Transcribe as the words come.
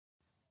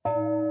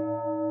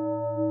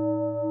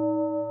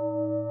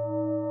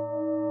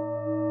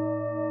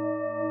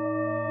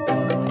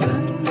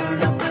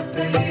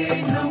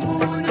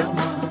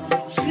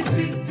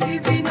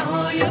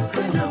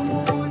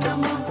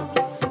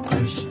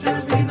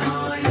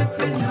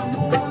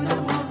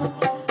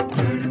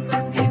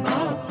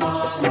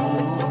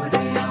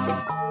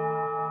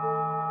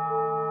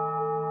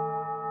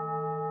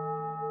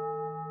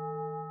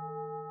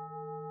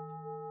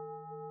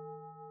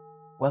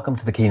Welcome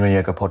to the Keen on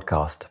Yoga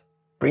podcast,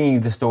 bringing you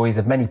the stories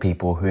of many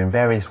people who in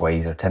various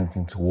ways are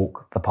attempting to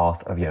walk the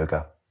path of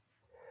yoga.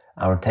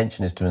 Our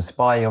intention is to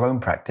inspire your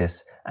own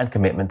practice and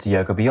commitment to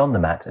yoga beyond the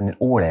mat and in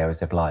all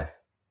areas of life.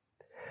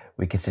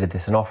 We consider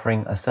this an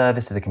offering, a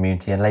service to the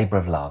community and labour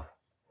of love.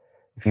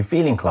 If you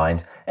feel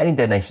inclined, any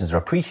donations are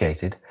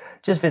appreciated.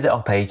 Just visit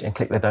our page and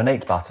click the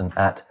donate button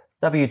at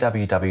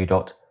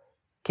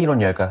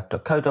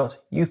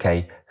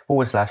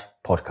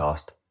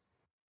www.keenonyoga.co.uk/podcast.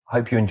 I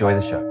hope you enjoy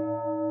the show.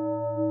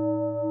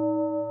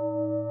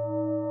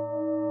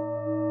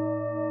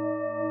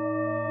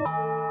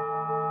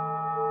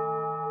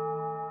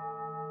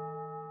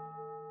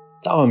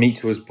 Dharma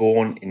Mittra was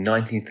born in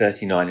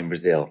 1939 in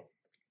Brazil.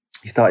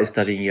 He started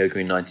studying yoga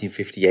in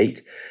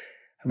 1958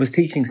 and was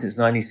teaching since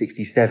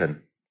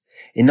 1967.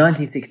 In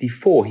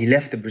 1964, he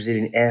left the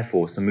Brazilian Air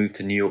Force and moved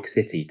to New York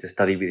City to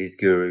study with his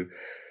guru,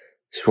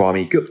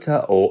 Swami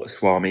Gupta, or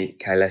Swami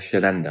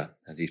Kailashananda,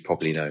 as he's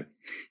probably known.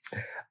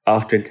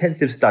 After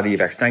intensive study of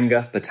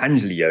Ashtanga,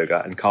 Patanjali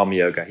Yoga and Karma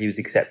Yoga, he was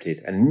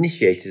accepted and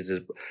initiated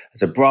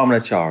as a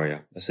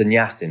Brahmanacharya, a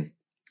sannyasin,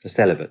 a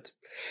celibate.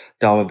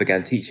 Dharma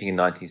began teaching in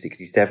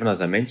 1967,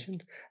 as I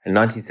mentioned. In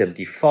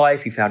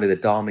 1975, he founded the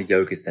Dharma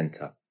Yoga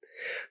Center.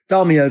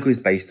 Dharma Yoga is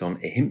based on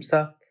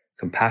ahimsa,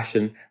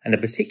 compassion, and a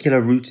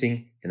particular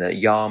rooting in the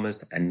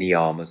Yamas and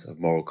Niyamas of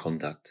moral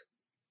conduct.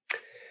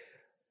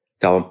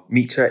 Dharma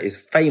Mittra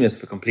is famous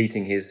for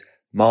completing his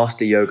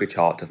Master Yoga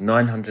chart of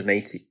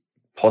 980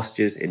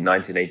 postures in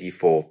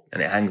 1984,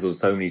 and it hangs on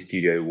so many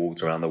studio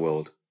walls around the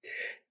world.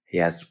 He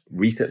has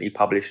recently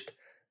published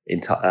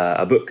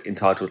a book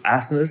entitled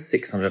Asanas,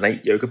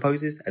 608 Yoga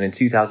Poses, and in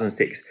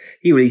 2006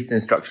 he released an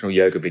instructional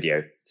yoga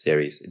video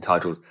series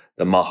entitled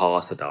The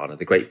Mahasadhana,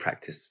 The Great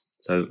Practice.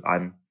 So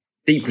I'm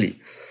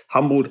deeply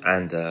humbled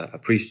and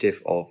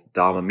appreciative of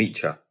Dharma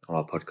Mittra on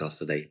our podcast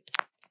today.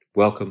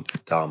 Welcome,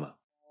 Dharma.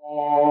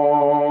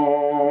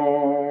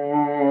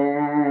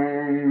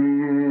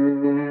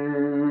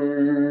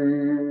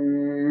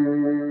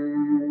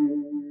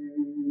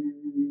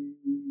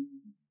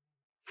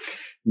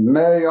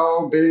 May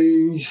all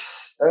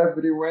beings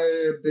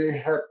everywhere be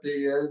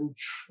happy and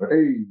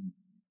free.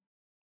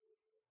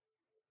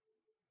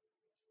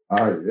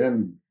 I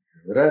am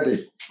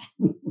ready.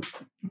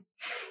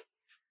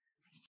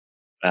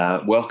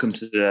 Welcome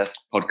to the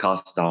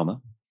podcast,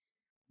 Dharma.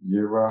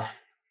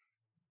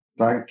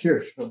 Thank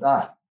you for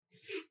that.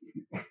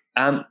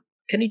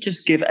 Can you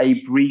just give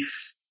a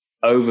brief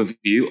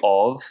overview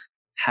of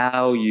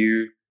how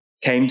you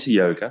came to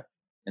yoga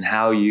and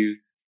how you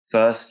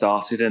first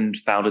started and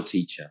found a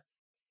teacher?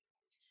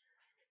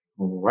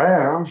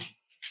 Well,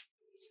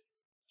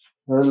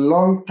 a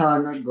long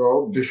time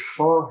ago,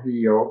 before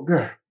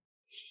yoga,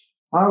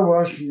 I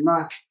was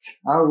not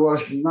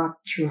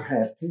too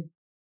happy,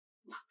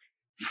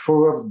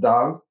 full of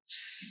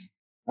doubts.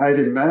 I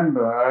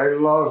remember I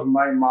loved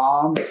my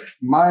mom.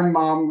 My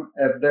mom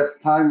at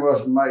that time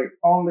was my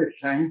only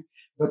thing,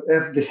 but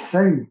at the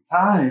same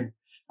time,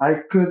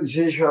 I could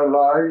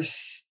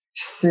visualize,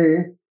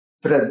 see,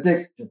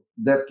 predict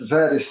that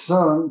very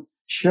soon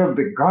she'll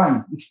be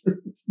gone.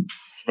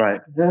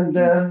 Right. And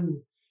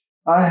then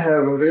I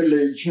have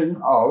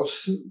religion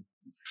also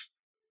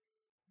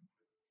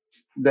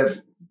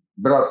that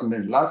brought me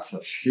lots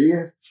of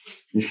fear.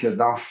 If you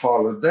don't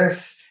follow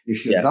this,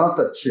 if you don't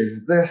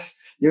achieve this,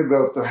 you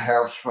go to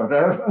hell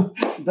forever.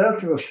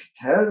 That was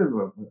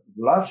terrible.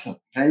 Lots of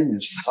pain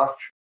and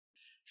suffering.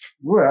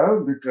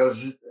 Well,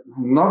 because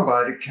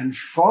nobody can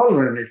follow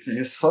anything.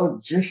 It's so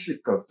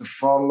difficult to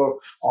follow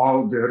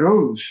all the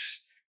rules.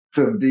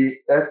 To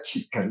be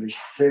ethically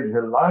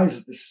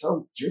civilized is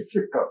so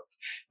difficult.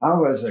 I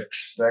was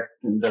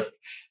expecting that.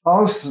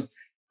 Also,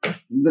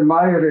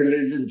 my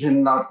religion did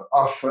not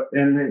offer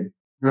any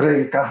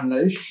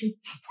reincarnation.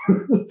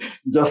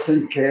 Just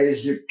in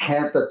case you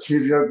can't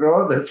achieve your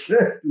goal, that's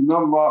it.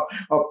 No more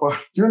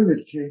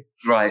opportunity.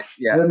 Right,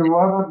 yeah. Then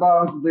what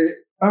about the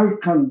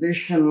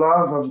unconditional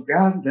love of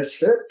God?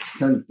 That's it.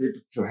 Send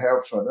people to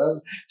hell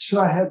forever. So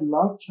I had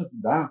lots of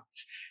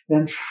doubts.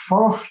 And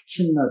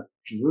fortunately,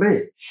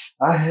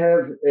 I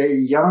have a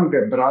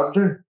younger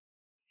brother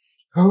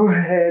who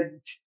had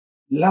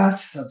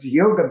lots of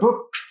yoga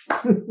books.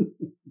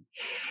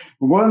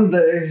 One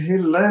day he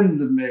lent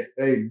me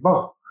a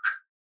book.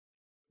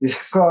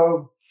 It's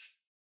called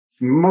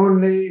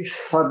Muni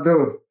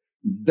Sadhu,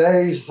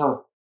 Days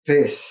of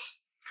Peace,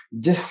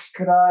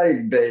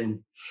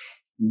 describing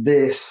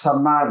the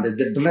samadhi,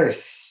 the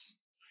bliss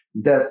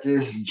that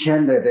is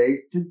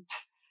generated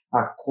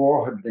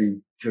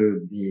according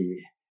to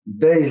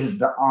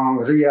based on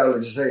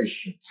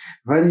realization.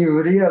 When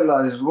you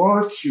realize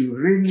what you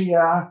really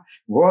are,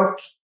 what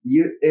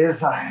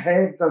is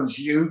ahead of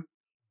you,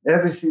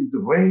 everything the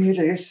way it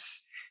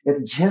is,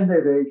 it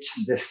generates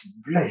this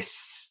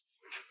bliss.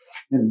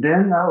 And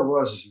then I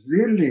was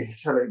really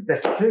like,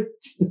 that's it.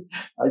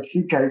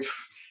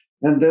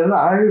 And then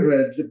I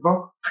read the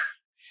book.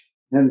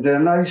 And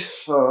then I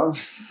saw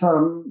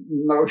some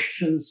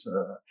notions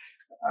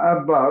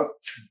about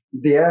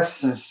the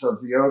essence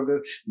of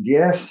yoga, the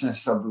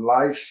essence of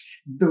life,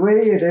 the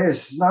way it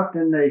is, not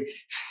in a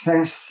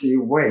fancy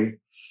way.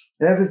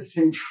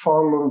 Everything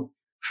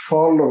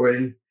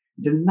following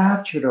the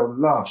natural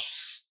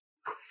laws.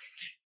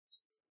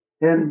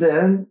 And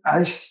then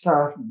I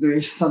start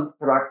doing some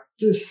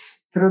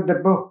practice through the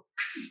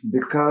books,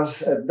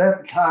 because at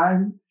that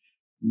time,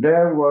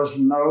 there was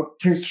no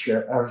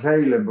teacher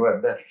available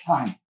at that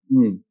time.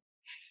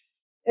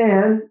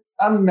 And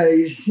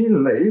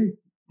amazingly,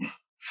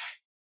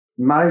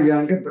 my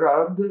younger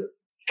brother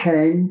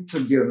came to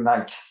the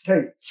United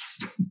States.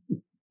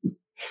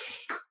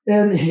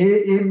 And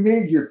he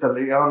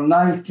immediately, on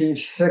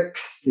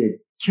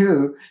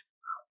 1962,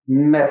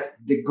 met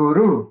the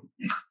guru.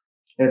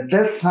 At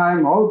that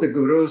time, all the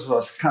gurus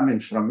was coming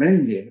from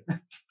India.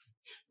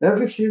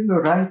 Everything the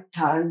right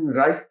time,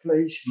 right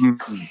place.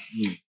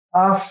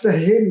 After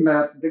he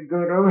met the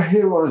guru,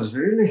 he was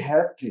really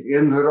happy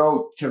and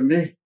wrote to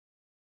me,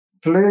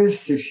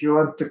 please, if you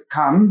want to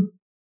come,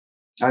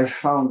 I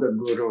found a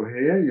guru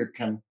here. You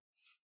can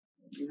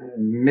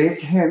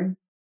meet him.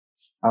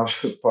 I'll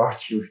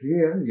support you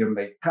here. You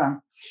may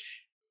come.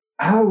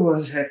 I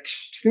was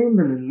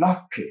extremely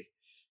lucky,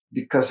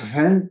 because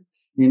when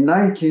in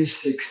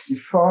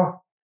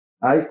 1964,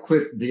 I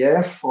quit the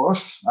Air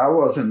Force. I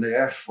was in the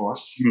Air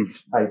Force.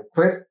 I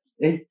quit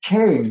and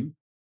came.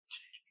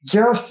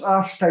 Just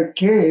after I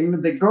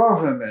came, the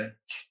government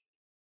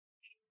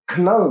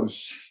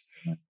closed.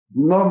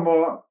 No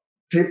more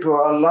people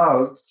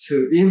allowed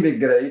to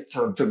immigrate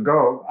or to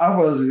go. I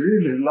was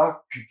really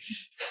lucky.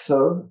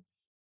 So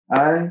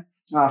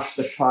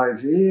after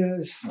 5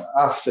 years,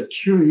 after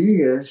 2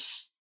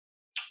 years,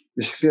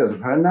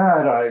 when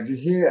I arrived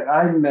here,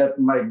 I met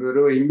my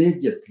guru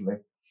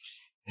immediately.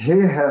 He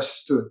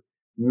has to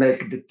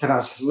make the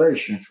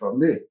translation for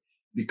me,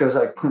 because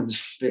I couldn't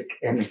speak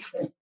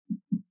anything.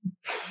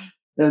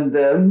 And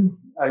then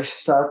I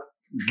start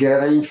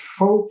getting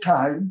full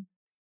time,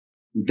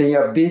 being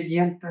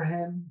obedient to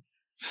him.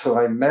 So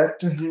I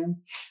met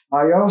him.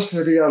 I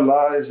also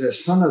realized as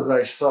soon as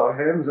I saw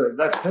him, that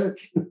that's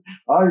it.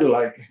 I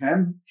like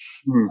him.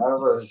 I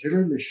was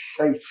really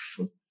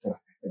faithful to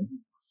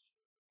him.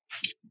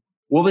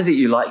 What was it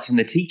you liked in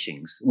the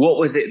teachings? What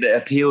was it that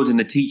appealed in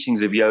the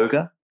teachings of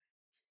yoga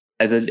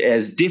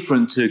as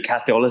different to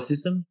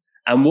Catholicism?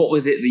 And what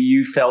was it that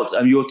you felt?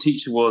 Your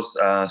teacher was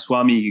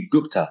Swami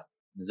Gupta.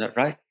 Is that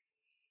right?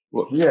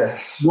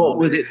 Yes. What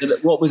was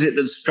it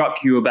that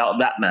struck you about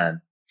that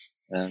man?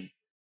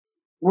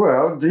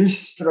 Well, the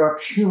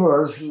instruction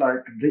was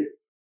like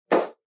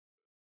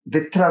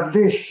the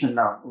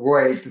traditional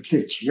way to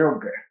teach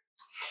yoga.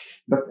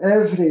 But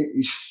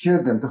every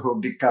student who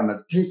become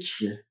a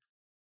teacher,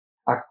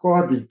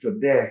 according to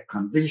their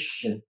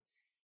condition,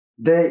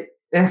 they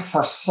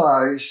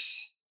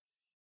emphasize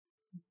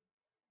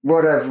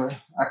whatever,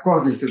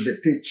 according to the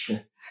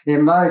teacher.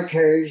 In my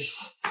case,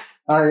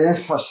 I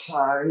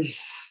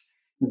emphasize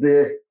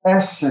the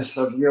essence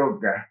of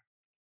yoga.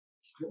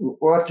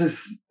 What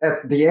is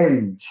at the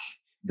end,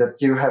 that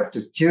you have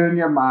to tune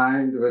your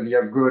mind with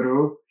your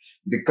guru,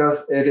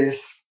 because it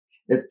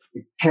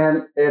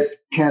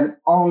can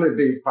only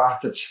be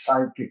imparted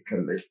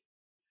psychically.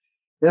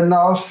 And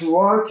also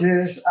what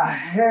is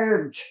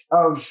ahead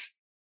of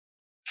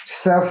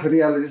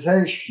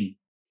self-realization.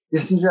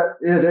 It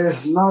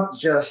is not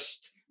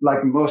just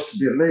like most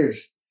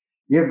believe.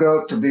 You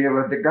go to be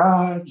with the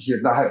gods,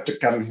 you don't have to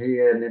come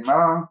here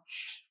anymore.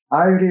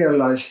 I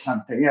realized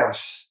something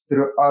else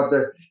through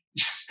other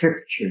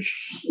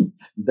scriptures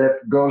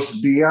that goes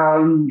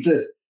beyond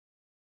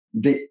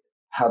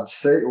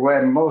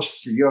where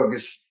most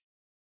yogis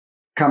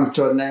come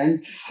to an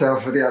end,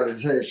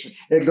 self-realization.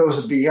 It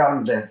goes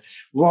beyond that.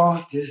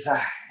 What is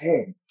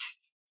ahead?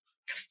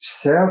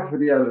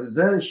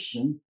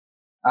 Self-realization,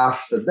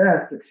 after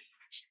that,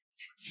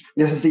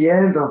 is the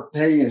end of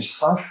pain and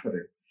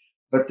suffering.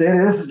 But it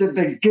is the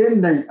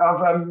beginning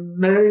of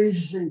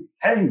amazing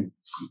things.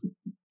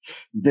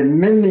 The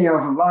meaning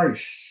of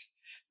life,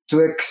 to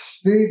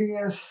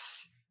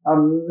experience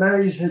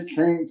amazing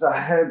things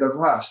ahead of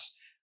us.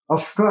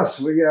 Of course,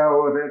 we are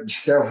already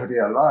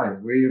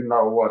self-realized. We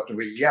know what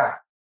we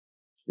are.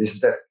 It's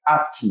the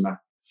Atma.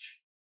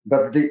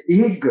 But the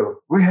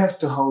ego, we have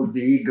to hold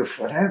the ego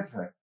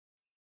forever.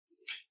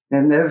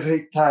 And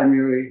every time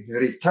you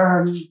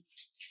return,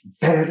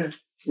 better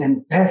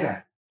and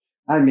better.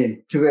 I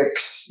mean, to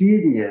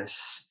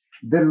experience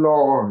the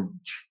Lord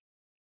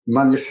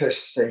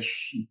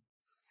manifestation.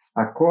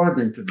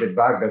 According to the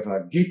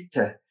Bhagavad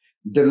Gita,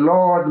 the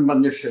Lord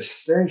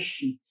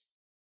manifestation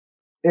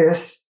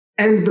is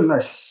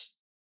endless,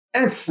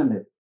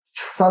 infinite,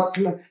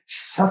 subtler.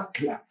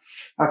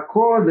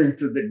 According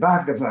to the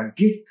Bhagavad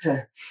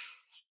Gita,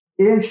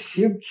 in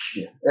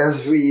future,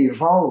 as we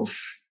evolve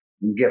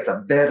and get a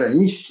better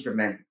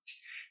instrument,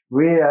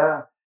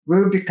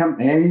 we'll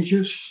become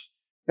angels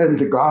and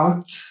the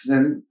gods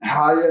and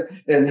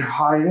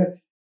higher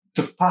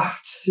to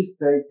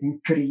participate in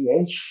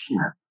creation.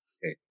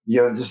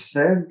 You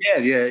understand?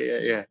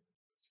 Yeah.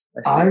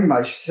 I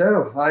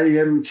myself, I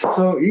am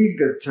so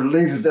eager to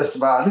leave this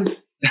body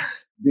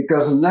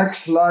because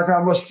next life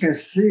I must can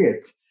see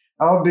it.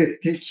 I'll be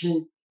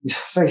teaching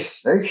space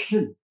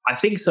station. I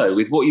think so.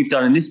 With what you've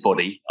done in this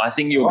body, I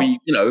think you'll be,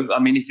 I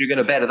mean, if you're going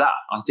to better that,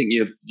 I think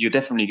you're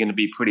definitely going to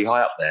be pretty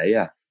high up there.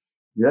 Yeah.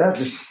 Yeah,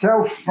 the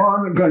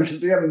self-fun going to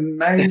be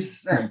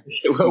amazing.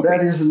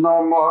 There is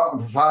no more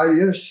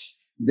virus.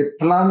 The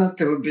planet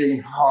will be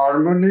in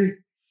harmony.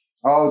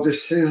 All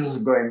diseases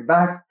going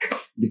back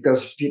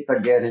because people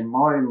are getting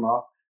more and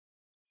more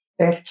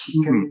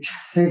ethically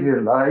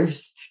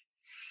civilized.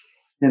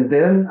 And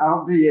then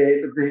I'll be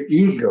able, the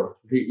ego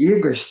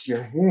is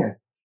still here.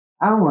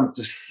 I want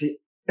to see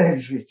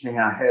everything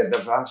ahead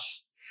of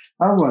us.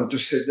 I want to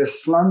see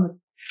this planet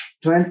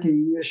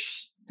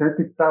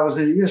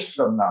 20,000 years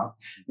from now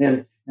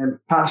and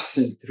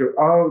passing through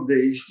all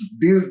these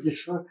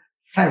beautiful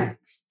things.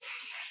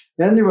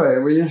 Anyway,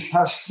 we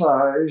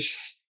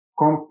emphasize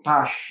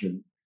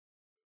compassion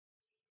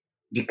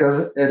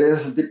because it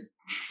is the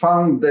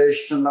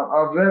foundation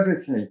of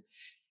everything.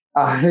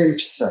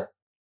 Ahimsa,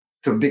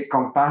 to be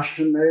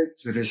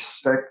compassionate,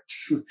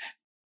 respectful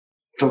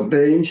to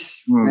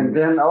beings, and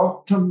then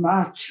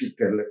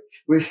automatically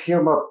we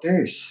feel more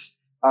peace.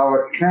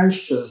 Our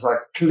consciences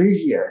are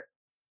clear.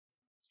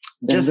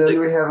 And then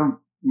we have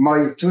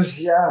more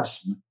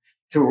enthusiasm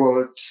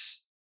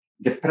towards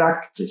the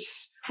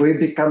practice. We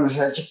become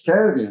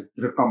vegetarian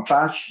through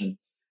compassion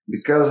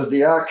because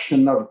the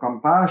action of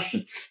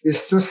compassion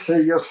is to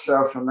see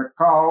yourself in a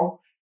cow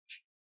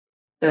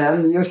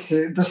and you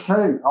see the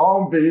same.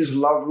 All beings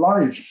love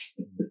life.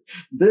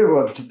 They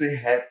want to be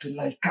happy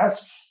like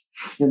us.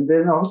 And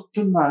then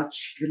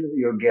automatically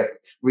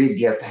we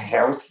get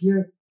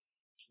healthier.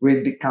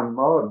 We become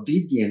more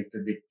obedient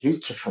to the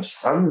teacher for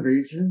some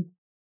reason.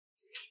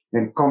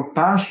 And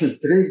compassion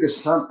triggers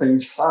something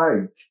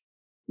inside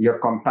your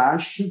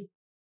compassion.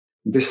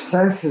 The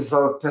senses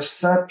of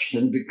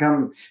perception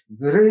become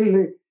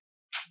really,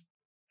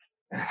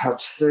 how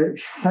to say,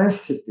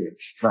 sensitive.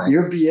 Right.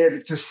 You'll be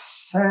able to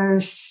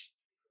sense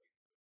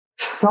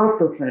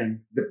subtle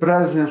thing, the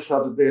presence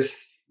of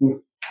this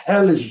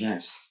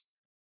intelligence.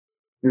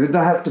 You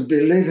don't have to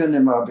believe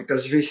anymore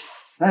because we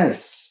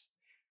sense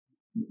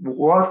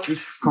what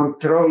is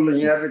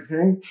controlling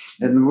everything,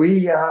 and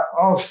we are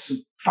also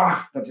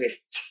part of it.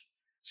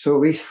 So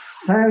we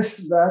sense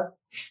that,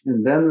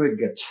 and then we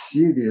get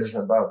serious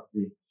about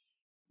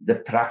the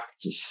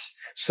practice.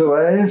 So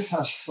I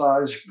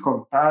emphasize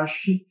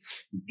compassion,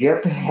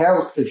 get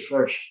healthy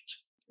first.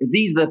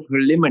 These are the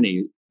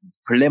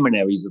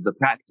preliminaries of the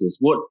practice.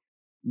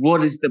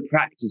 What is the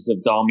practice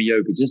of Dharma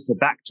yoga? Just to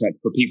backtrack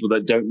for people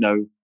that don't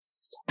know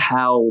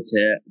how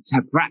to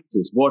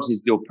practice. What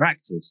is your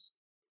practice?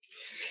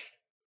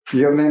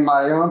 You mean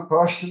my own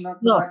personal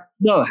practice?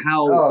 No,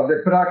 how... Oh,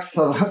 the practice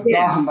of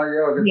Dharma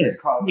yoga, they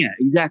call it. Yeah,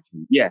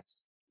 exactly.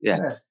 Yes.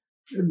 Yeah.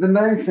 The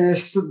main thing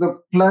is to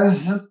do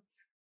pleasant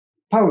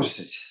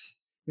poses.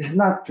 It's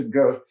not to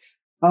go,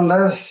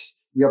 unless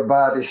your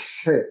body is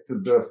fit to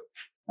do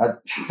a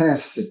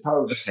fancy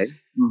pose. Okay.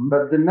 Mm-hmm.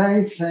 But the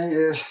main thing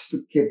is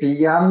to keep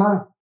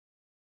Yama,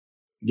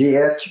 the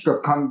ethical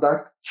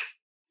conduct.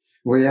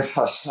 We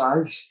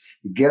emphasize,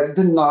 get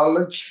the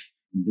knowledge,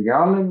 the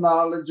only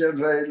knowledge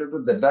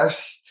available, the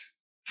best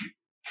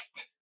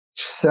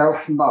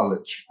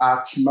self-knowledge,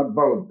 Atma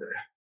Bodhi.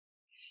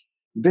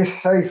 Be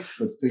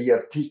faithful to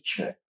your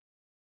teacher,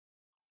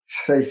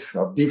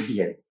 faithful,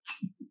 obedient.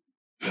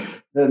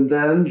 And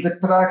then the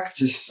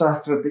practice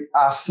starts with the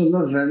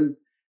asanas and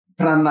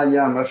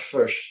pranayama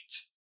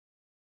first.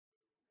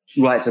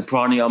 Right, so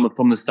pranayama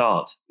from the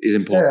start is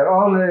important.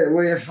 Yeah,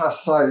 we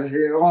emphasize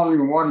here only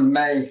one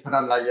main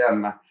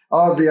pranayama.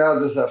 All the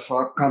others are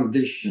for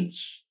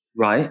conditions.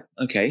 Right,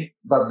 okay.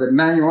 But the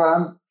main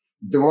one,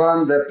 the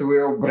one that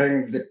will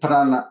bring the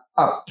prana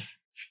up,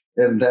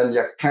 and then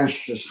your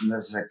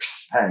consciousness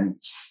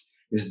expands,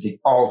 is the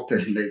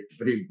alternate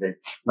breathing.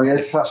 We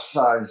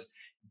emphasize,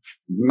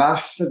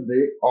 master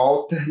the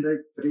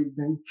alternate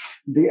breathing.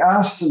 The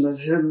asana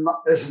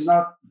is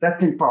not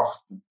that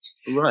important.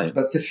 Right.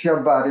 But if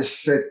your body is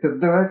fit to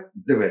do it,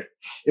 do it.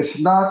 If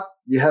not,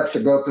 you have to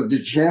go to the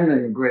gym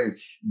and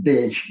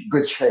be in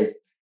good shape.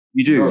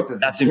 You do. Go to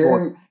That's the gym,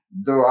 important.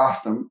 do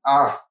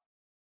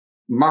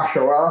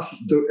martial arts,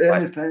 do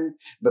anything,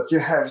 but you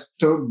have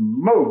to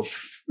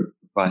move.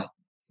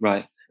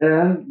 Right.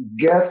 And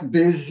get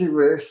busy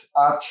with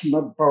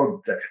Atma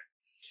Bodhi.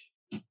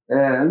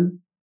 And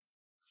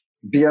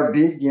be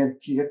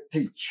obedient to your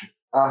teacher.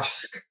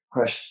 Ask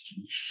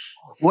questions.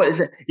 What is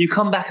it? You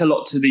come back a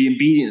lot to the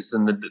obedience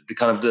and the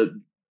kind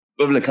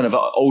of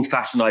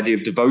old-fashioned idea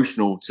of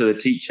devotional to the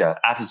teacher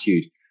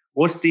attitude.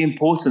 What's the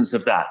importance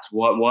of that?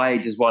 Why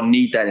does one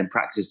need that in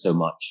practice so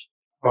much?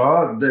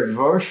 Oh,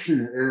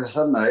 devotion is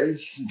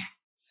amazing.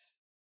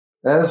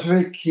 As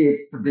we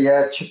keep the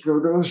ethical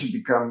rules,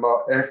 become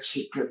more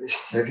ethically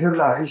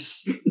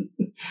civilized,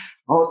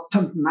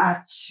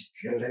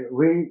 automatically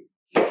we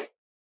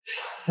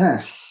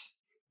sense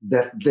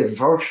that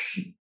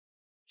devotion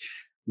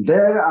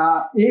There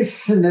are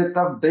infinite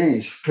of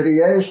beings.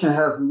 Creation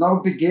has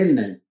no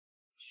beginning.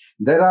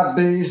 There are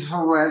beings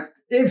who went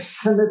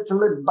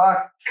infinitely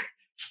back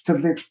to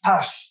the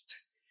past.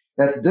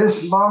 At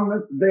this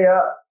moment, they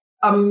are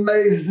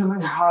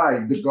amazingly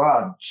high, the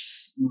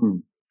gods.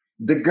 Mm.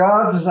 The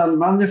gods are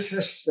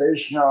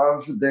manifestation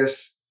of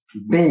this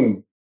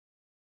being.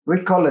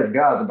 We call it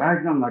God, but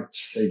I don't like to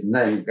say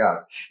name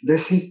God.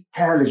 This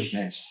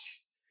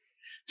intelligence.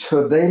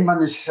 So they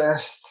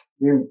manifest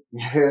in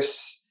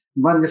his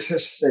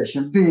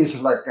manifestation,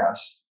 beings like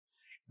us.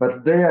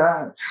 But they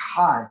are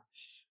high.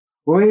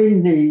 We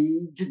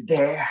need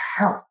their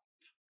help.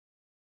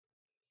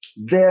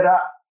 There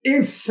are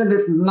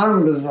infinite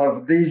numbers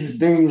of these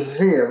beings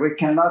here. We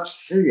cannot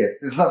see it.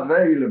 It's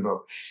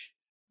available.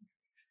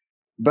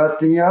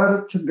 But in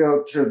order to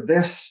go through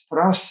this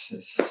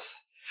process,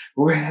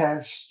 we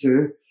have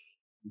to,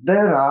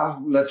 there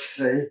are, let's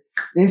say,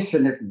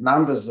 infinite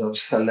numbers of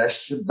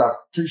celestial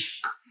doctors,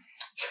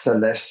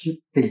 celestial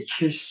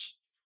teachers.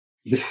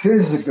 The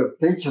physical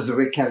teachers,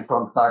 we can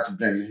contact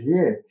them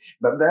here,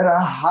 but there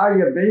are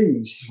higher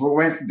beings who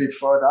went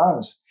before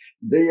us.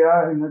 They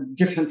are in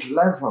different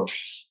levels.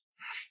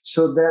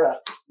 So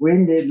we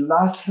need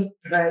lots of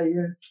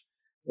prayer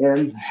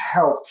and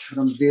help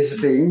from these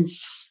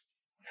beings.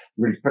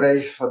 We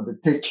pray for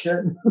the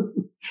teacher.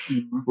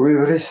 Mm-hmm. We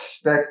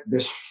respect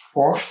this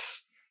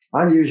force.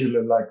 I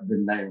usually like the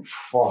name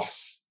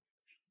force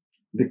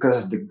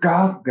because the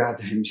God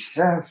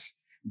himself,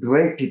 the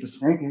way people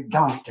think it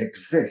don't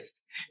exist,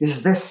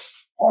 is this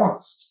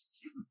force.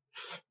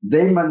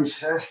 They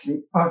manifest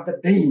in other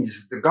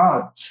beings, the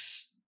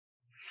gods.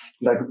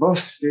 Like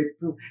most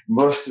people,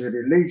 most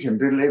religion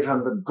believe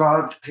in the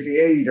God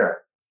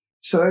creator.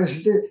 So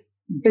it's the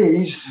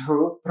beings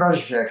who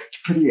project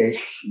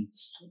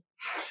creations.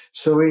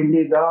 So we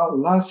need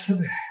lots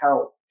of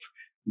help,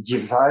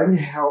 divine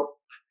help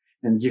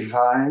and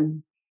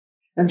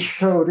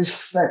show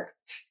respect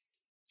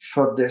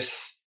for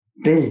this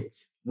being.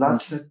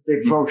 Lots of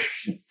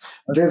devotion.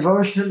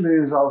 Devotion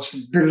is also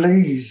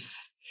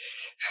belief,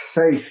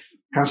 faith,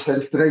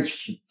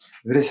 concentration,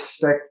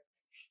 respect,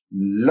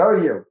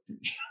 loyalty.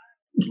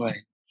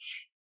 Right.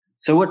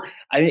 So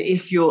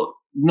if you're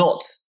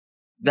not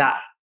that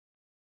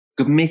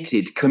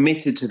committed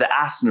to the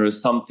asana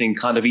as something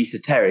kind of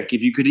esoteric,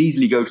 if you could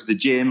easily go to the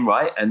gym,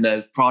 right, and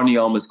the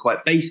pranayama is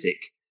quite basic,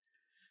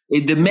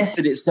 the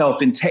method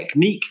itself in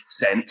technique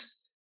sense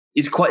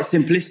is quite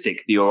simplistic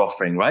that you're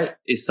offering, right?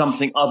 It's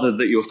something other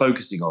that you're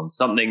focusing on,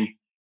 something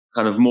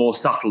kind of more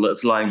subtle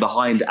that's lying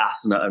behind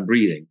asana and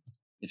breathing,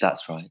 if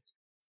that's right.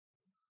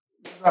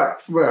 Right.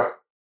 Well,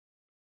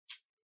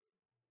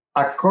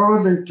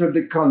 according to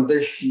the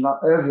condition of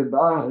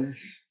everybody,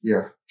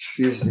 your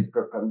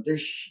physical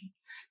condition,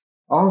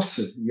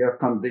 also your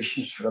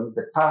conditions from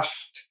the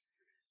past.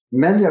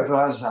 Many of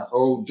us are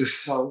older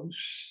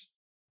souls,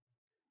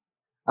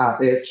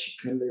 are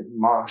ethically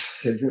more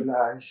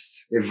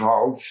civilized,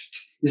 evolved,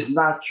 is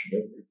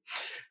naturally.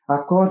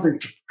 According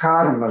to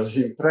karma's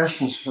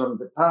impressions from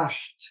the past,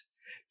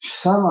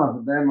 some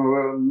of them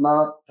will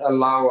not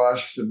allow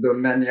us to do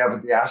many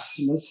of the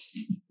asanas.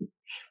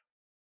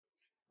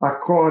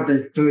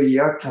 According to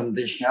your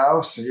condition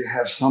also, you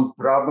have some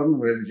problem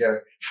with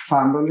your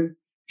family,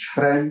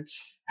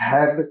 friends,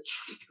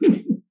 habits.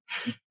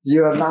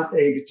 You are not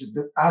able to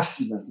do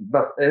asana,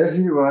 but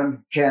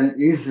everyone can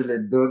easily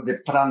do the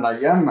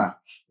pranayama.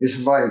 It's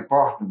more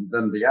important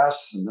than the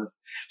asana.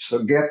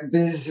 So get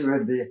busy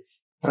with the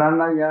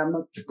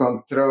pranayama to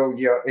control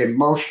your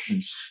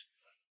emotions,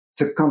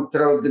 to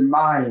control the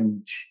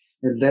mind,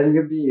 and then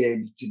you'll be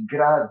able to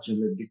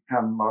gradually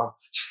become more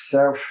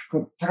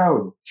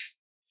self-controlled.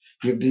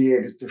 You'll be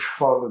able to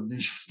follow the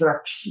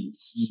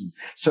instructions.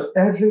 So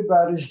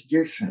everybody's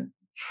different.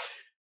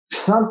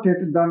 Some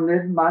people don't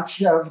need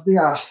much of the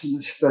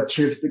asanas to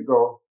achieve the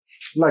goal.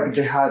 Like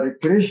the Hare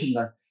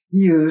Krishna,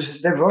 use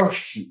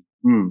devotion,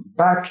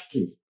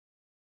 bhakti.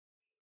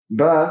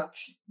 But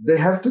they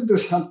have to do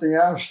something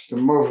else to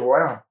move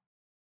well.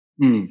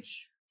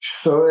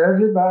 So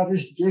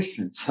everybody's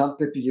different. Some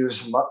people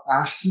use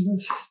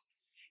asanas.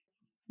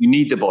 You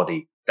need the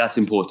body. That's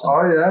important.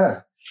 Oh,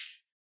 yeah.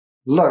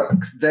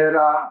 Look, there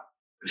are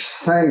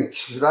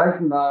saints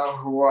right now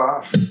who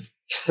are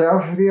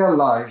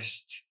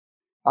self-realized.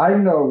 I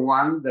know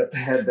one that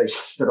had a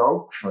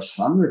stroke for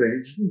some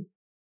reason,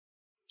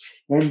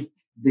 and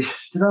the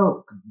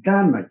stroke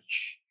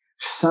damaged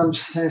some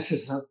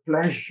senses of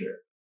pleasure.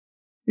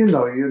 You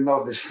know,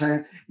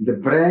 the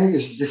brain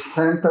is the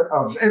center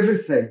of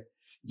everything.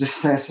 The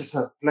senses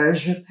of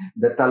pleasure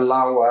that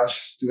allow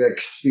us to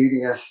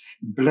experience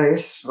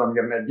bliss from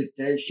your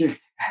meditation,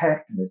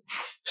 happiness.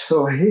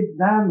 So he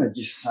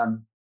damaged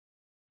some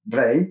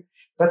brain,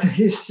 but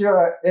he's still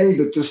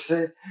able to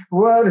say,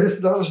 where is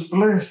those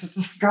bliss? It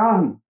is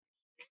gone.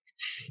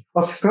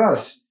 Of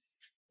course,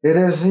 it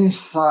is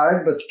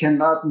inside, but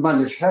cannot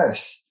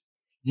manifest.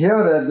 He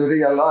already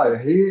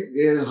realized he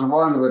is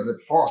one with the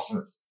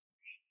forces.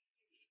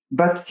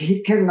 But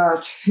he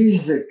cannot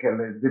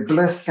physically, the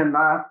bliss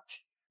cannot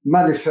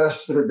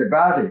manifest through the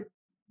body.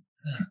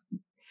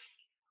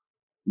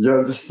 You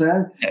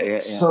understand? Yeah.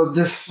 So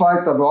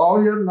despite of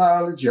all your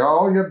knowledge,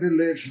 all your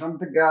belief from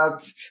the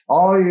gods,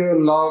 all your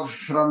love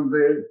from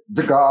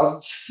the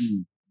gods,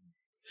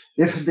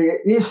 if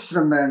your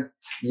instrument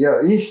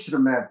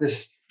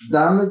is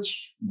damaged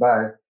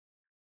by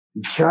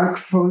junk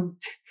food,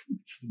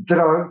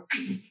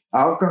 drugs,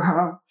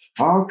 alcohol,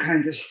 all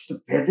kinds of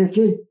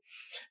stupidity,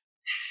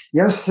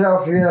 your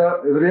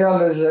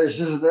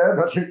self-realization is there,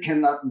 but it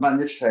cannot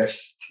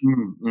manifest.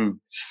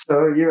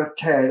 So you're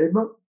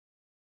terrible.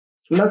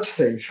 Let's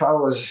say if I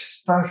was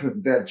stuffed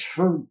with bad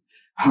food,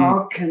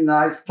 how can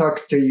I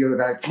talk to you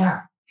right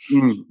now?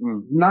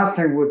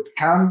 Nothing would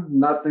come,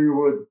 nothing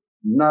would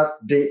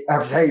not be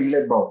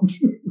available.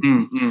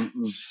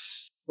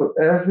 So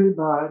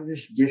everybody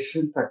is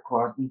different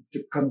according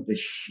to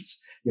conditions.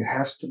 You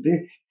have to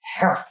be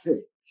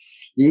healthy.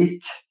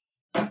 Eat,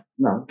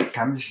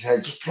 become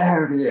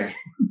vegetarian.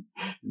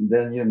 And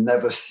then you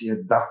never see a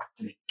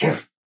doctor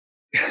again.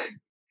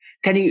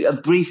 Can you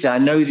briefly, I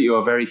know that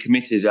you're very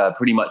committed,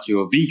 pretty much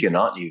you're a vegan,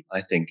 aren't you,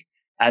 I think?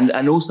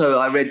 And also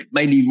I read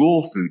mainly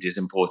raw food is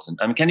important.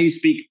 Can you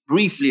speak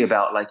briefly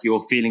about like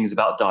your feelings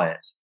about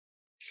diet?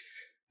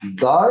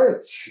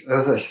 Diet,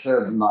 as I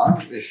said now,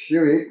 if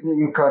you eat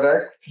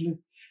incorrectly,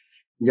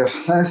 your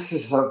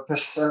senses of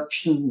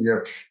perception,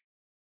 your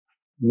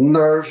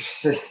nerve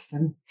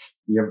system,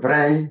 your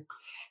brain,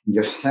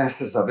 your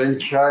senses of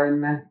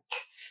enjoyment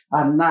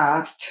are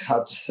not,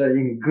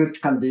 in good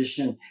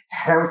condition,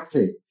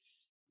 healthy.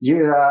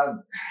 You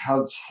are,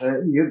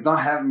 you don't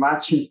have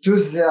much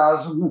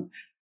enthusiasm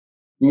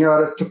in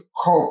order to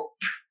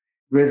cope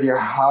with your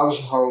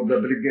household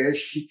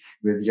obligation,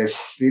 with your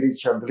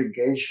spiritual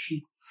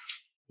obligation,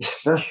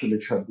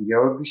 especially for the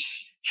yogis,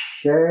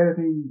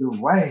 sharing the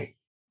way.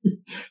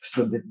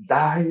 So the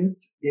diet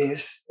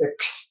is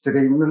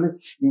extremely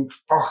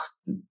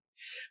important.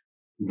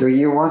 Do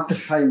you want to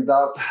find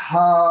out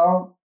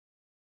how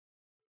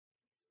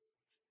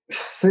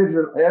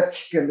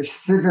ethically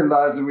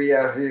civilized we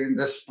are here in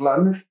this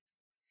planet?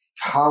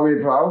 How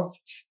evolved?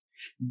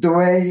 The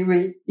way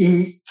we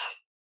eat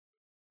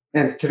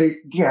and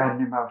treat the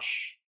animals.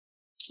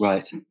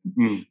 Right.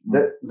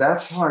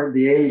 That's why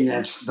the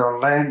aliens don't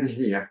land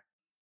here.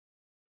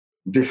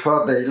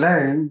 Before they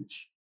land,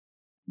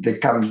 they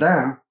come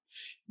down,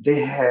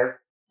 they have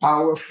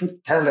powerful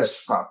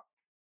telescope.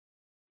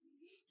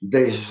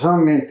 They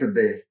zoom into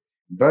the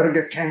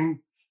Burger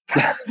King,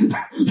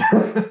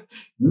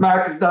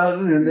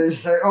 McDonald's, and they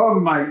say, oh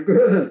my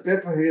goodness,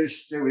 people here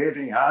still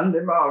eating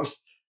animals.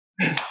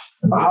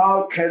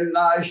 How can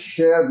I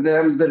share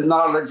them the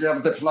knowledge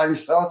of the flying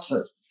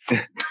saucers?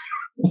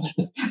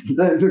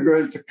 They're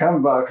going to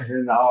come back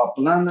in our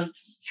planet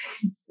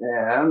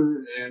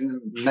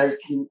and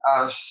making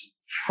us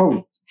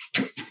food.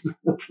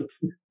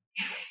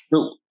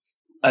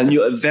 And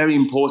you're very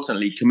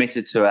importantly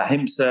committed to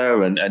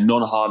ahimsa and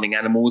non-harming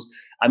animals.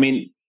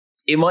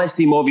 It might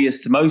seem obvious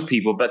to most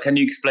people, but can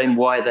you explain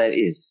why that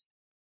is?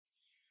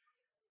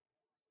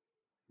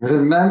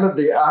 Remember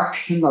the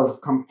action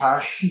of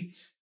compassion?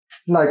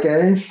 Like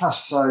I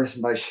emphasize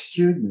my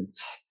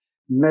students,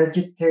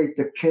 meditate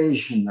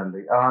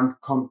occasionally on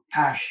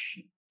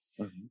compassion.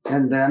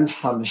 And then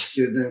some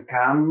students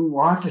come,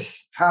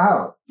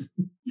 how?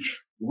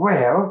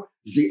 Well,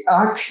 the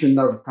action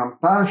of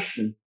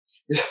compassion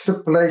is to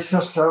place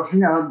yourself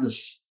in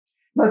others.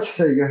 Let's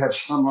say you have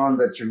someone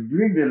that you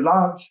really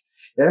love.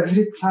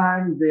 Every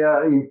time they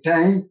are in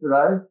pain,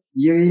 right,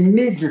 you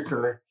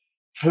immediately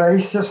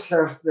place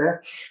yourself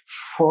there,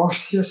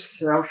 force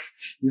yourself,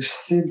 you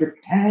see the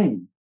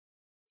pain.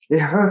 It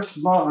hurts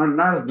more on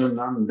us than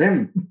on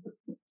them.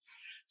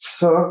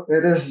 So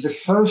it is the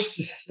first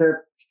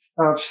step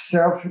of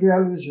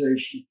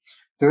self-realization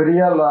to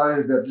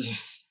realize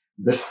that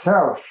the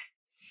self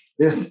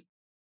is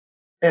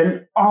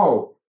in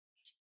all,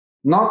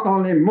 not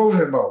only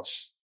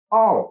movables,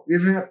 all,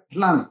 even a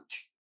plant.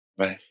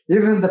 Right.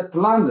 Even the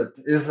planet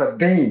is a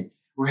being.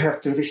 We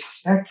have to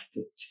respect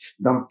it,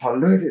 don't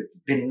pollute it,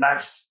 be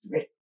nice to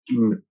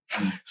it.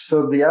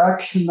 So the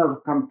action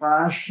of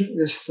compassion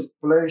is to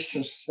place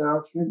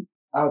yourself in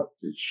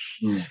others.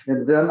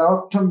 And then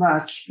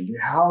automatically,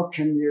 how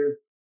can you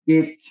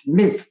eat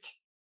meat?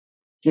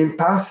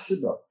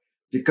 Impossible,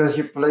 because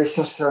you place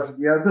yourself on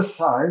the other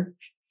side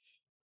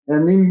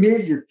and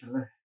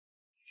immediately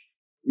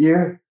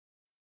you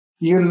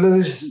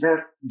lose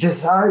that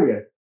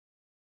desire.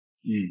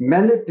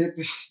 Many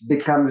people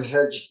become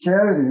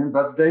vegetarian,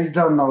 but they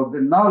don't know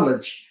the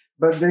knowledge,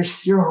 but they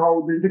still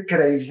hold the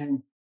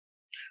craving.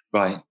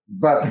 Right.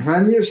 But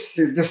when you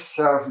see the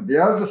self, the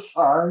other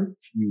side,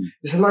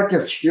 it's like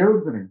your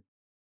children.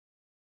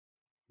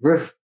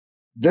 With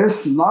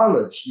this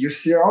knowledge, you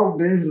see all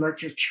beings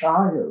like a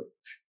child.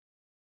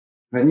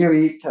 When you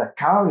eat a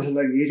cow, it's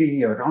like eating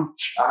your own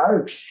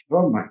child.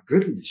 Oh my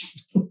goodness.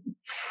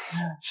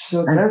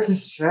 So that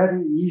is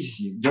very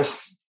easy.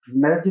 Just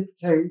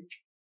meditate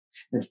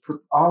and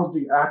put all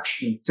the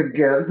action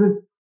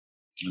together.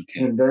 Okay.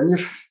 And then you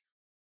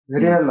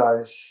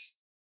realize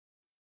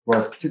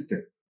what to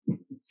do.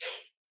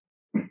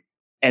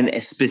 And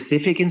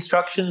specific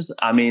instructions?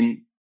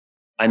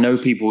 I know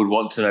people would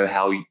want to know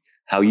how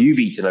you've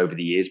eaten over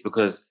the years,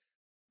 because,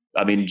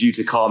 I mean, due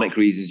to karmic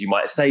reasons, you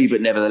might say,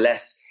 but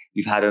nevertheless,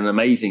 you've had an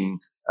amazing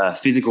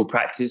physical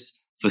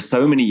practice for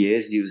so many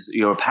years.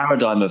 You're a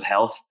paradigm of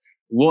health.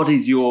 What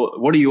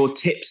are your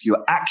tips,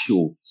 your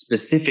actual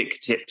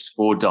specific tips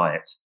for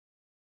diet?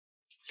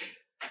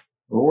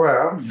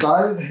 Well,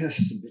 diet has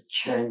to be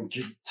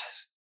changed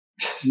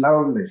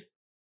slowly.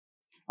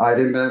 I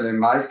remember in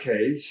my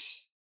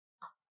case,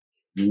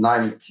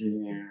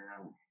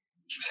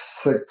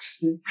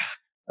 1960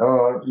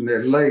 or in the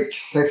late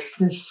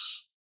 50s,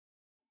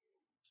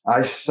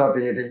 I stopped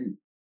eating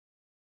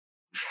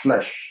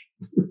flesh.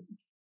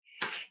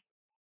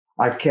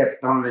 I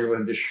kept only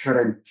with the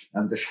shrimp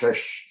and the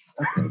fish.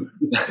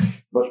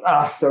 But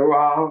after a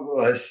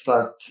while, I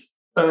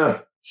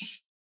started,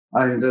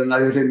 and then I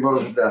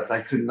removed that.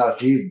 I could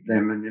not eat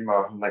them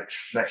anymore, like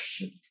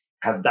flesh and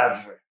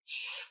cadaver.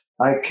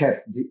 I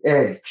kept the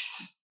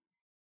eggs.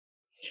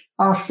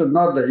 After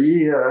another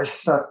year, I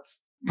started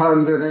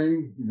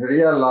pondering,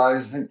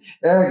 realizing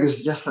egg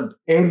is just an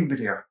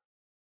embryo.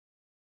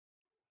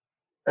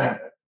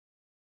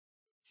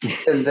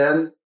 And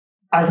then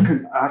I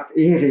could not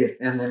eat it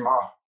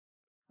anymore.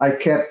 I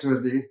kept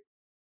with the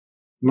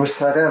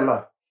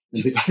mozzarella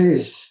and the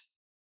cheese.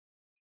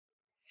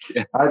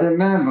 Yeah. I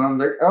remember in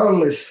the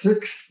early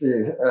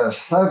 60s,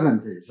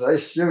 70s, I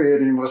still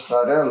eating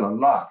mozzarella a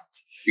lot.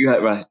 Yeah,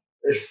 right.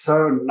 It's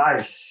so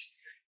nice.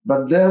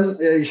 But then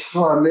a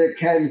Swami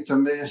came to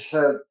me and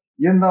said,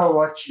 you know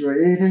what you're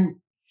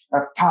eating?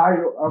 A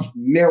pile of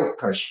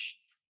milkers.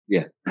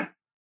 Yeah.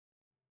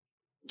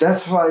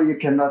 That's why you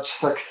cannot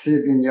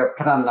succeed in your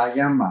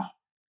pranayama.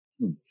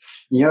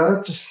 In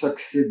order to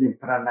succeed in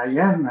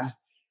pranayama,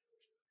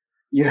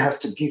 you have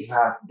to give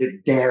up the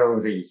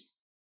dairy,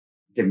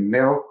 the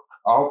milk,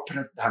 all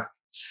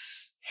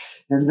products.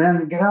 And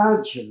then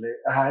gradually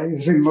I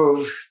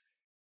remove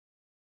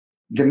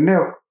the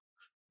milk,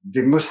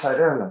 the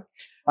mozzarella.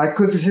 I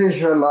could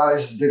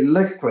visualize the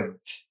liquid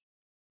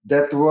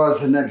that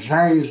was in the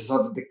veins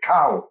of the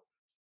cow,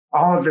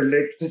 all the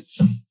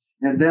liquids.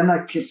 And then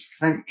I keep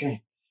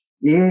thinking,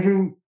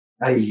 eating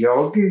a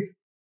yogi,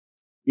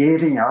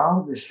 eating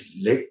all these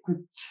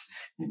liquids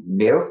and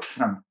milk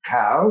from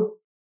cow,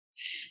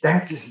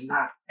 that is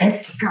not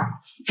ethical.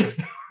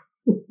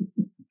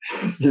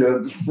 You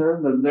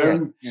understand? And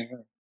then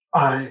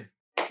I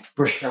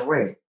push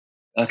away.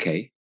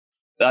 Okay.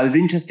 I was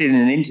interested in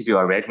an interview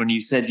I read when you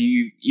said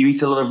you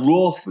eat a lot of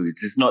raw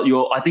foods. It's not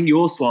I think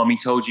your Swami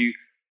told you,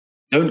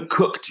 don't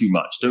cook too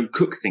much. Don't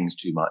cook things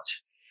too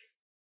much.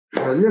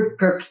 Well, you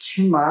cook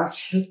too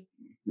much.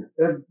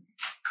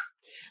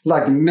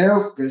 Like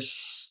milk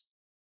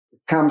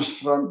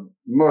comes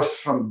most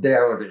from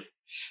dairy.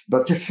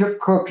 But if you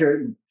cook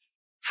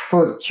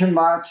food too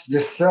much, the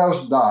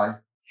cells die.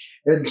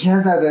 It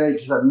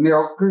generates a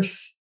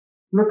mucus,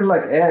 look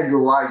like egg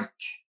white.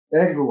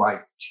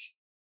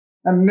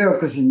 And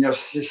milk is in your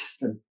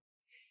system.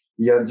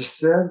 You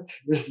understand?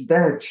 It's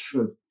bad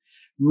food.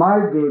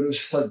 My guru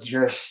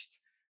suggests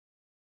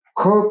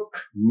cook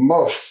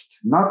most,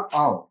 not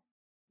all.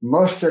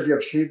 Most of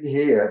your food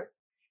here.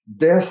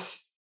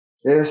 This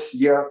is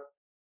your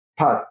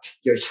pot,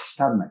 your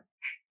stomach.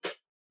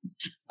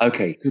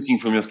 Okay, cooking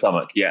from your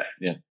stomach. Yeah.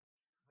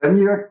 When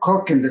you're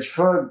cooking the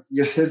food,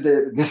 you see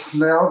the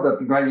smell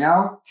that's going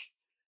out,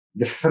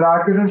 the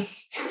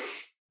fragrance.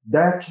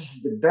 That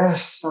is the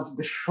best of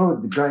the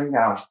food going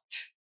out.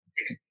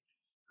 Okay.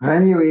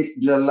 When you eat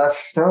the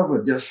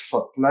leftover just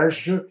for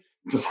pleasure,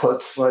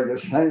 that's why you're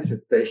saying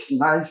it tastes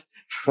nice.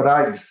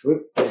 Fried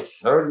food tastes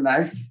so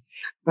nice,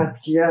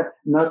 but you're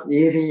not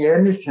eating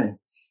anything.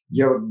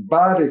 Your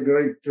body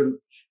going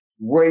to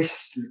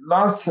waste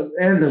lots of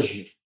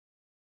energy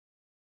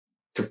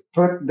to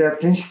put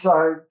that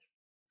inside,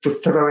 to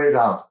throw it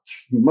out.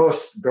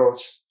 Most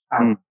goes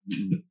out.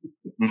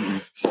 Mm-hmm.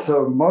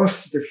 So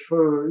most of the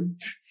food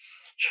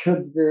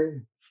should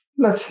be,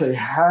 let's say,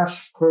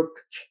 half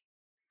cooked.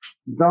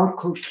 Don't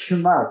cook too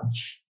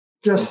much,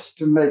 just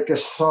to make it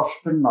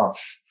soft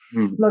enough.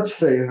 Mm. Let's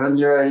say when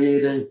you're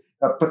eating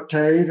a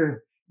potato,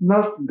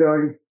 not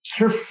going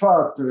too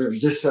far to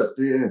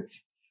disappear.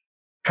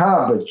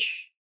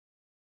 Cabbage,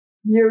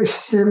 you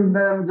steam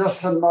them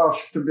just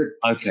enough to be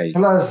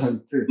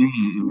pleasant,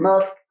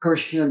 not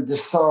cushion and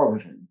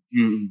dissolving.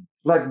 Mm-hmm.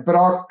 Like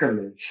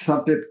broccoli,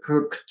 some people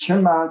cook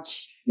too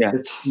much,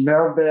 it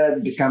smells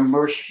bad, become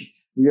mushy,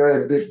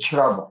 you're in big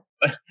trouble.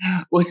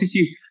 What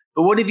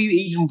have you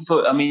eaten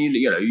for, I mean,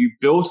 you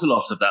built a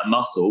lot of that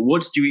muscle.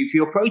 What did you eat for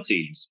your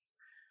proteins?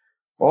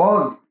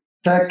 Oh,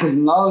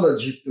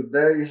 technology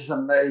today is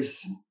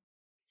amazing.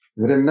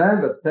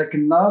 Remember,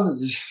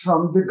 technology is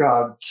from the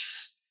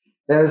gods.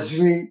 As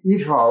we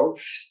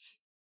evolved,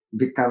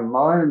 become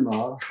more and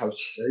more,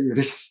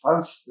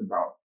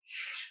 responsible.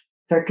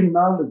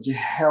 Technology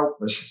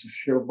helps us to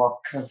feel more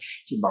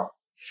comfortable.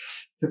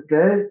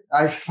 Today,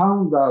 I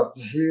found out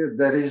here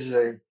there is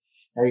a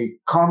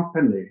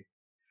company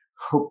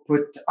who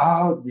put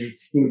all the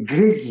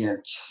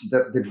ingredients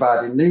that the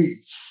body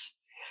needs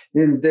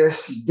in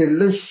this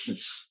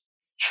delicious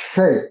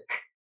shake.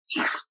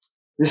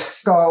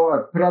 It's called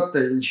a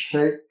protein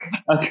shake.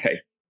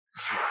 Okay.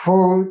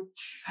 Food,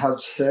 how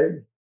to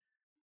say,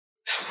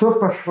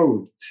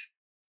 superfood.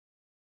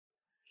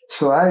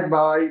 So I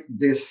buy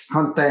this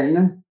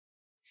container.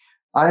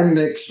 I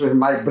mix with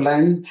my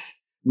blend.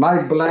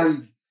 My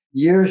blend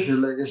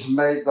usually is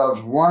made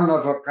of 1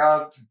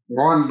 avocado,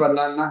 1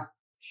 banana,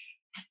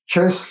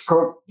 2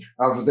 scoops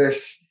of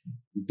this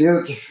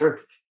beautiful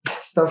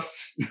stuff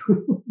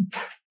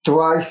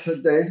twice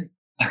a day.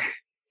 Okay.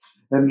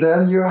 And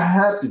then you're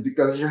happy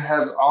because you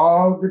have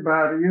all the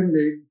body you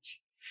need.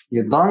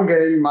 You don't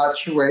gain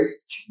much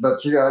weight,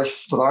 but you are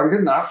strong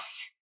enough,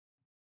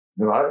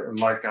 right?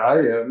 Like I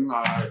am,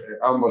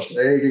 almost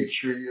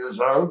 83 years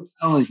old.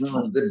 Oh my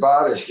God. The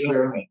body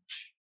still,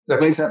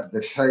 except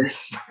the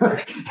face,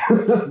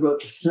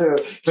 but still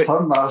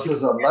some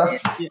muscles are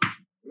left.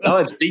 Oh,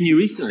 I've seen you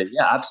recently.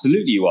 Yeah,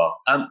 absolutely you are.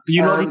 But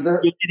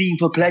you're eating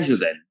for pleasure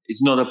then?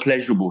 It's not a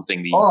pleasurable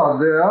thing.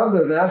 The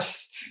other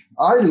rest,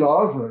 I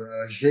love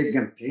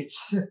vegan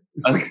pizza.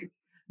 Okay.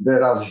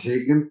 There are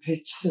vegan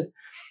pizza.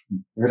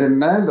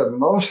 Remember,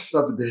 most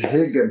of the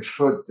vegan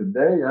food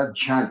today are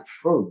junk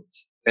food.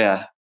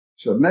 Yeah.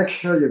 So make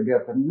sure you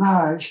get a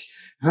nice,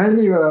 when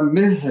you are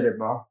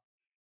miserable,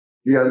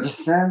 you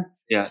understand?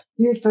 Yeah.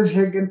 Eat a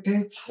vegan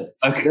pizza.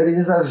 Okay. There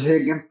is a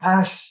vegan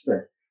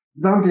pasta.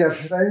 Don't be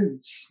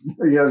afraid.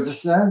 You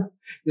understand?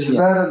 It's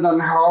better than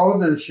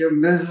hold and feel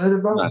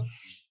miserable. No.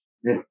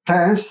 It's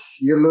tense.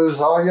 You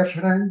lose all your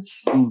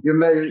friends. You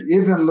may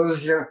even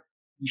lose your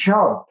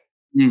job.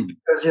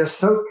 Because you're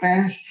so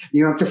tense,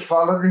 you want to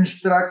follow the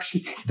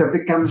instructions to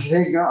become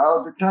vegan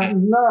all the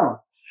time.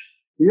 No,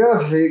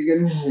 you're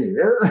vegan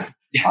here.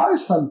 I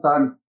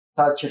sometimes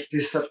touch a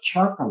piece of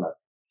chocolate.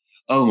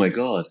 Oh my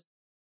God.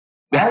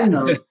 I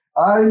know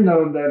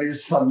there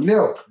is some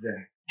milk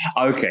there.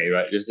 Okay,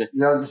 right.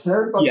 You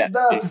understand? But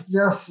that's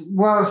just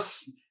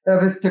once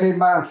every 3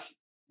 months.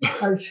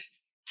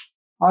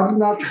 I'm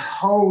not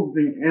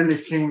holding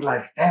anything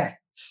like that.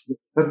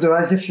 But do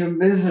I feel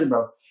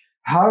miserable?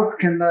 How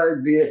can I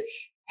be,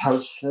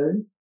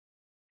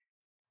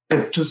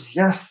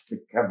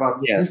 enthusiastic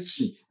about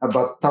teaching,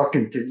 about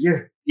talking to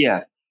you?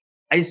 Yeah.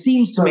 It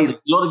seems to me that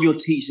a lot of your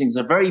teachings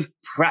are very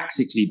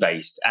practically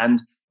based,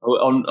 and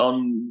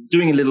on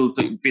doing a little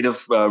bit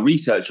of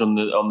research on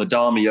the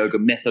Dharma yoga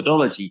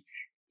methodology,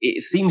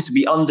 it seems to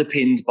be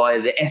underpinned by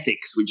the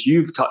ethics, which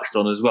you've touched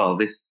on as well,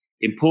 this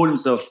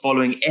importance of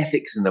following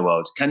ethics in the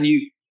world. Can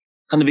you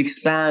kind of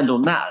expand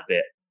on that a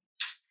bit?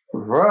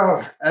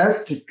 Well,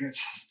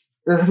 ethics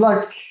is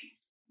like,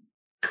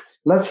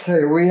 let's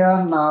say we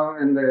are now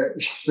in the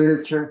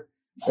spiritual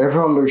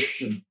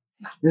evolution.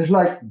 It's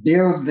like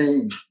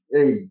building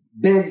a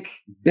big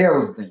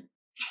building.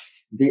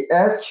 The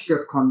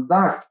ethical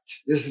conduct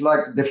is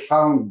like the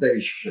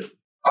foundation.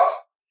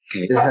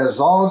 Okay. It has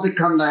all the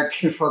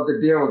connection for the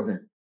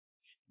building.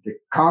 The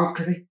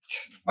concrete,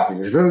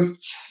 the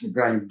roots,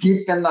 going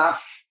deep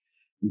enough,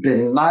 be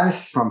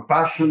nice,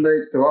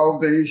 compassionate to all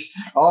beings,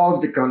 all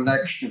the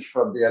connection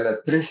for the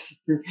electricity,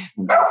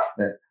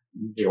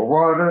 the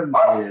water,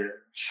 the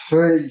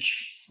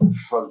sewage,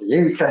 for the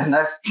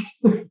internet.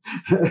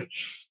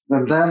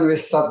 And then we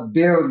start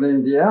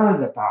building the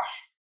other part.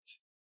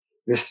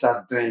 We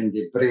start doing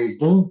the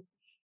breathing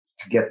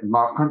to get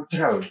more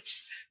control.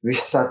 We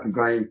start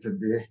going to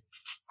the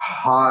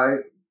high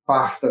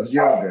part of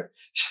yoga,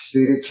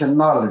 spiritual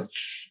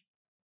knowledge.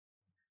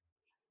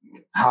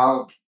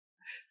 How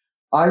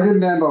I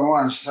remember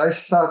once I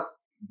started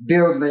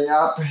building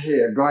up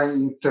here,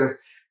 going into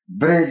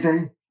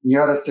breathing in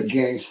order to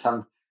gain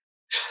some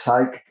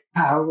psychic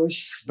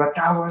powers, but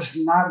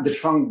the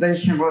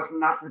foundation was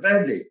not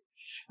ready.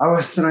 I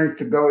was trying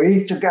to go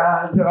into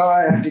God,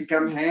 I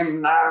become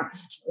Him now,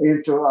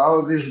 into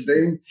all this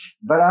being,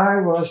 but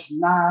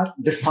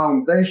the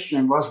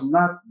foundation was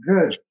not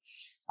good.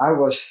 I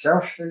was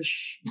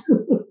selfish.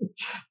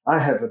 I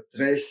have a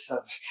trace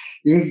of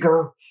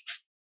ego.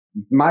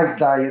 My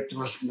diet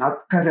was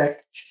not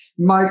correct.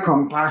 My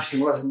compassion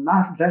was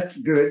not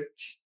that good.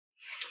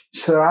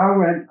 So I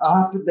went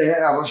up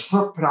there. I was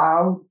so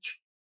proud.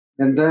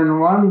 And then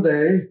one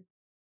day,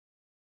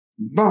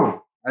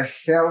 boom, I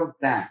fell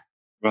down.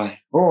 Right.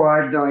 Oh,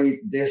 I don't eat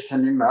this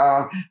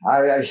anymore.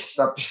 I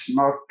stopped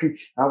smoking.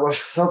 I was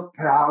so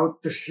proud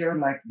to feel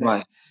like that.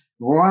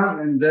 Right.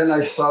 And then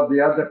I saw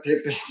the other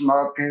people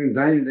smoking,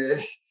 doing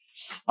this.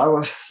 I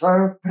was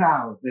so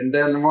proud. And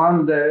then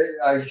one day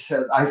I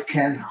said, I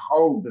can't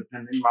hold it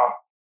anymore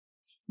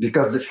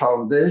because the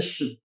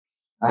foundation,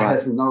 I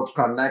had no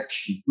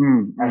connection.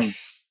 I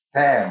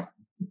fell.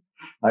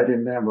 I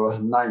remember it was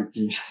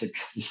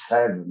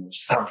 1967 or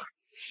something.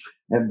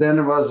 And then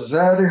it was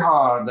very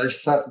hard. I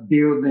started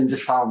building the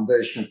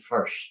foundation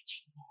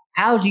first.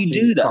 How do you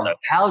do that, though?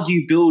 How do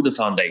you build a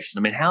foundation?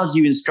 I mean, how do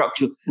you instruct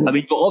you're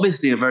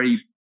obviously a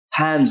very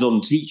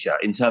hands-on teacher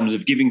in terms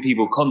of giving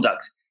people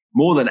conduct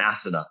more than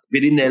asana,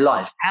 but in their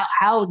life.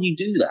 How do you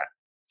do that?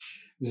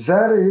 It's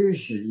very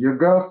easy. You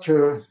go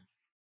to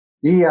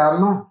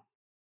Yama,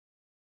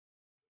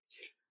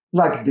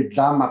 like the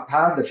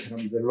Dhammapada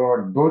from the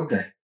Lord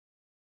Buddha.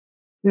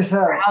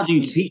 How do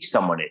you teach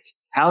someone it?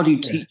 How do you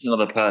teach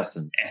another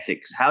person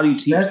ethics? How do you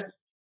teach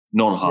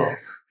non-harm? Yeah.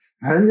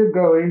 When you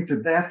go into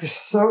that, it's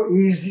so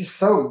easy,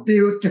 so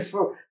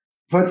beautiful,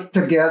 put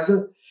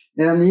together,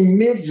 and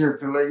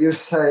immediately you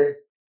say,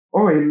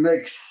 oh, it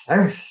makes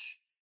sense.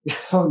 It's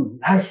so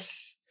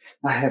nice.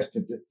 I have to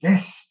do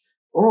this.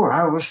 Oh,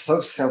 I was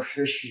so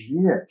selfish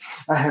here.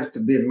 I have to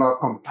be more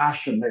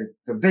compassionate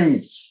to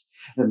beings.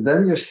 And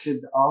then you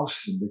see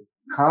also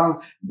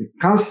the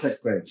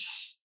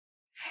consequence.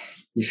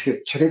 If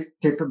you treat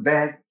people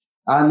bad,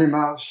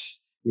 animals,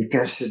 you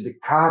can see the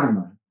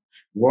karma,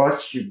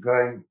 what you're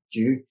going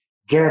to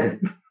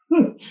get,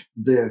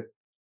 the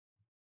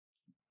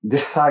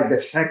side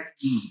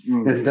effects.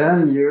 Mm-hmm. And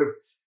then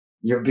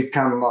you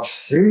become more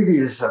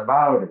serious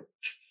about it.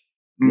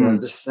 You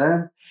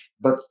understand?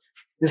 But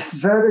it's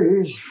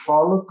very easy.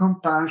 Follow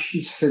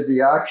compassion, see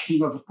the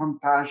action of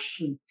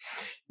compassion,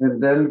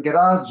 and then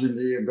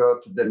gradually you go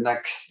to the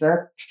next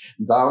step.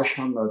 Thou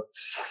shalt not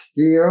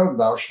steal,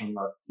 thou shalt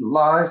not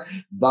lie,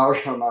 thou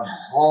shalt not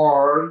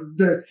hoard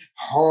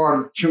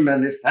too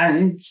many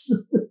things.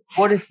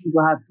 What if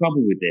people have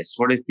trouble with this?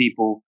 What if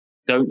people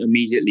don't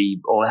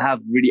immediately or have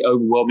really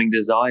overwhelming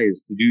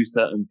desires to do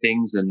certain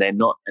things and they're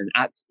not and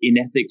act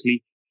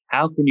unethically?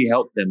 How can you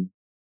help them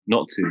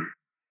not to?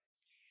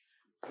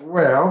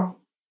 Well,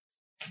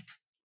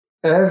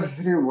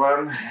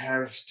 everyone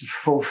has to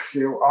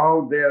fulfill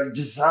all their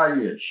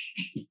desires.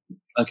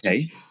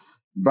 Okay.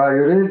 By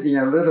reading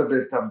a little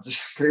bit of the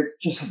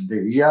scriptures,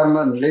 the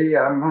Yama and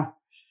Niyama,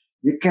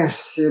 you can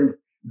see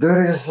the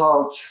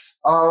results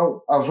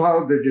of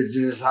all the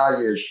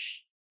desires.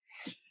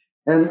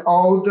 And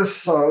all the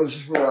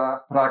souls who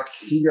are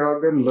practicing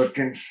yoga,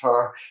 looking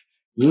for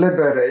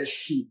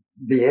liberation,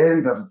 the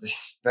end of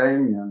this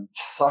pain and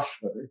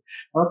suffering,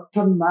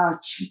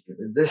 automatically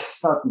they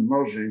start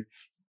moving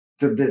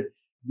to the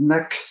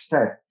next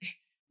step.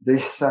 They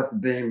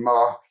start being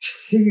more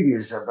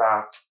serious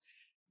about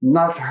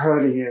not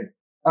hurting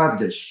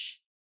others.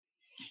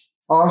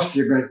 Also,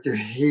 you're going to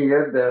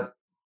hear that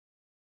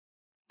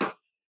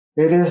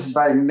it is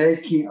by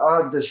making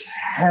others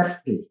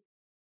happy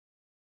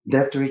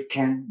that we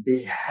can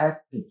be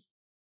happy.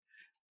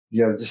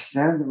 You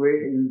understand?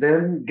 And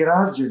then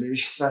gradually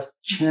start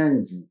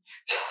changing,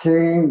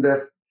 seeing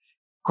that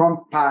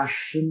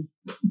compassion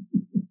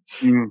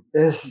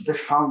is the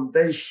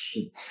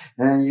foundation,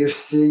 and you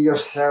see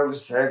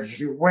yourselves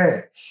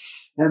everywhere.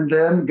 And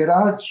then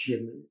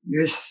gradually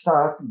you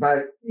start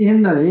by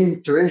inner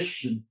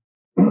intuition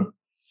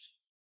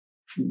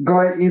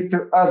going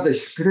into other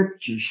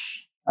scriptures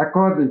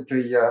according to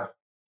your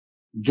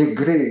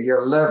degree,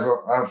 your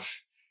level of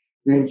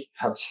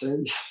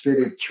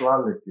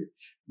spirituality.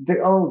 The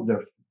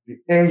older, the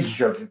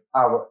age of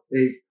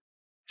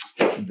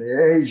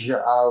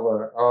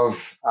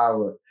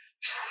our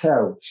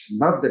selves,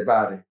 not the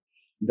body.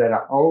 There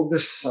are older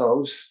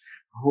souls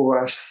who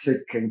are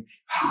seeking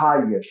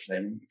higher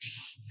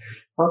things.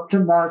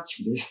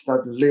 Automatically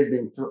start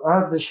leading to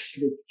other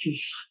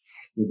scriptures.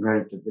 You go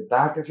into the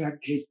Bhagavad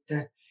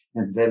Gita,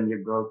 and then you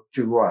go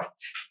to what?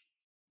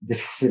 The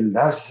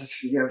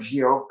philosophy of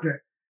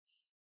yoga,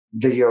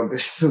 the Yoga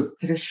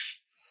Sutras,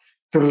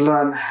 to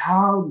learn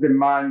how the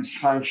mind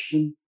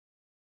functions.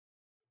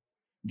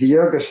 The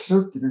Yoga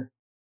Sutra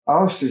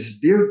also is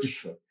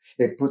beautiful.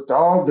 It put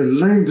all the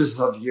limbs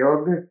of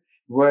yoga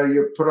where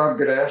you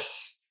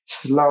progress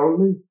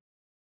slowly.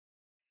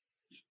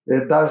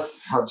 It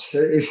does,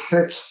 it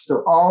fits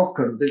to all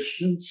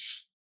conditions.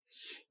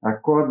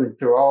 According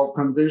to all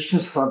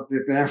conditions, some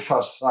people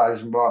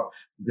emphasize more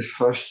the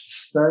first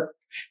step.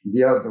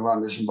 The other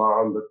one is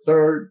more on the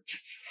third.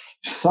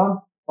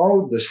 Some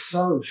older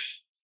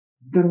souls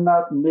do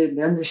not need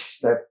any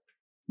step,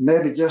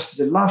 maybe just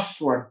the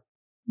last one.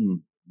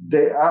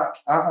 They are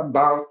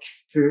about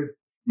to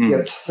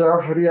get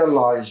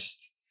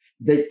self-realized.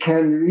 They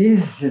can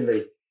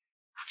easily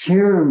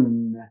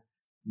tune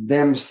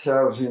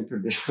themselves into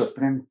the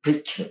supreme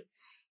picture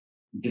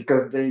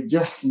because they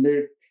just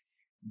need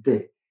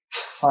the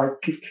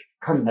psychic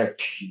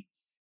connection.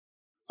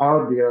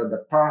 All the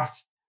other part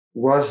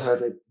was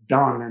already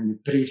done in the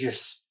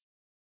previous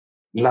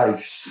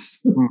lives.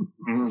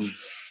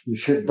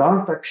 If you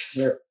don't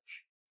accept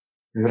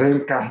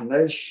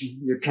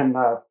reincarnation, you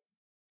cannot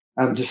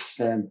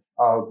understand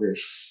all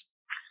this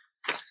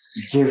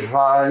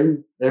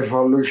divine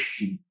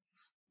evolution.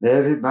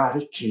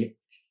 Everybody keep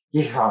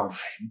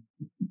evolving.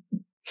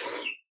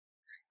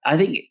 I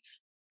think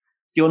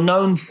you're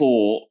known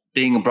for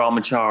being a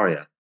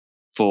brahmacharya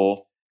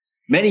for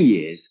many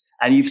years,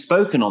 and you've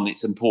spoken on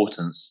its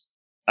importance.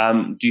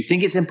 Do you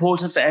think it's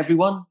important for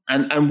everyone?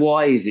 And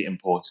why is it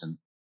important?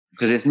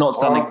 Because it's not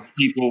something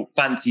people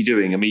fancy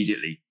doing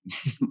immediately.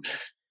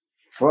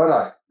 All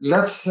right.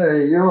 Let's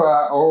say you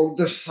are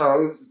older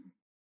soul.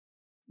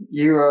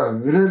 You are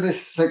really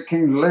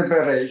seeking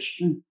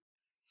liberation.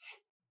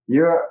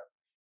 You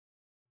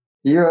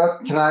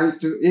are trying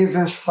to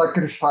even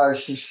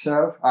sacrifice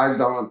yourself. I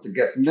don't want to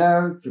get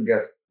married, to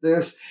get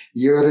this.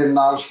 You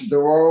renounce the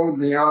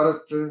world in order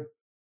to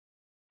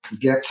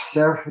get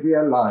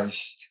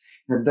self-realized.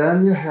 And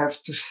then you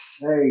have to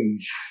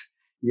save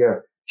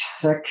your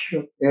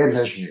sexual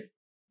energy.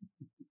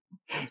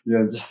 You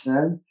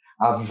understand?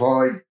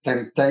 Avoid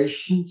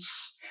temptations,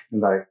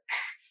 like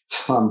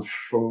some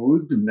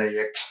food may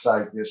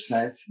excite your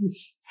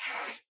senses,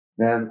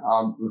 and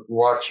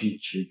watching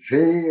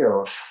TV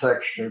or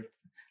sexual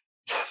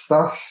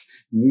stuff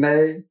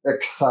may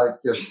excite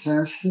your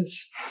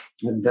senses,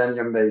 and then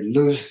you may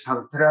lose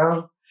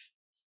control,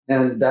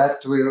 and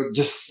that will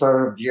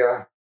disturb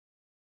your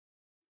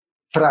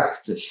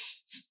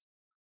practice.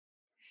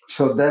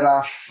 So there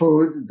are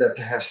food that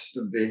has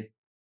to be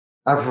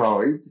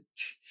avoided.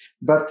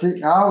 But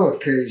in our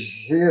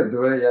case here, the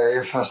way I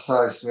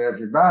emphasize to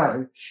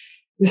everybody,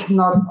 it's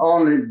not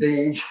only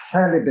being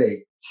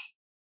celibate.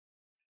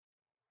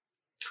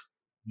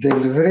 The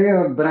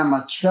real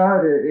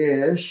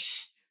brahmacharya is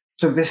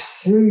to be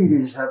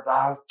serious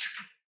about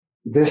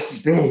this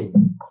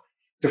being,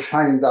 to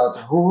find out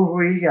who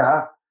we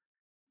are,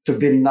 to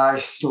be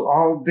nice to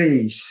all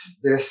beings,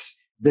 this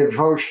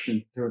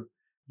devotion to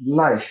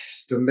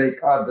life, to make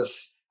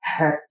others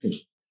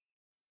happy.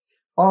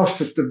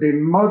 Also to be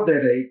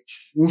moderate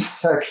in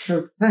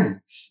sexual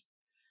things.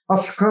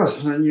 Of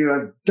course, when you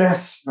are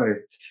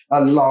desperate,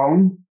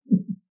 alone,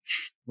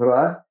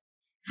 right?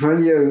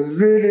 When you're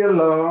really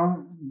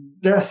alone,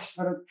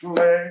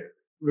 desperately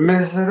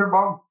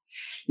miserable,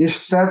 you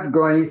start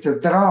going to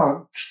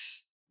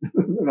drugs,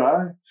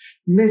 right?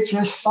 Meet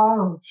your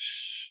spouse,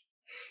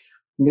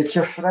 meet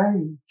your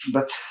friend,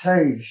 but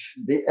save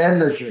the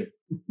energy.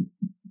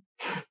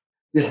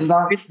 It's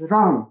not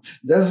wrong.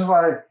 That's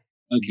why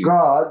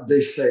God, they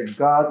say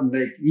God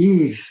made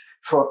Eve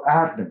for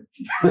Adam.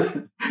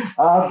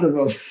 Adam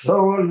was so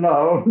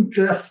alone,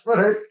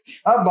 desperate,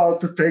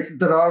 about to take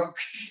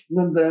drugs,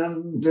 and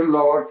then the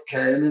Lord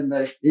came and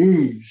made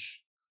Eve.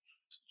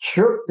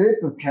 Sure,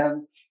 people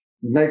can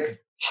make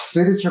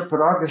spiritual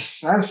progress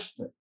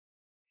faster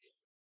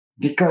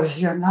because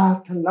you're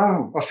not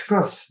alone. Of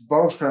course,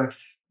 both are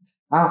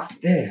up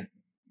there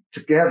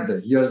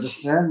together, you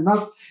understand?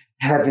 Not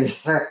having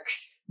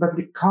sex, but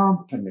the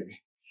company.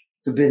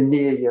 To be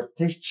near your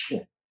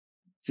teacher,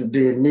 to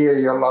be near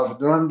your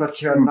loved one,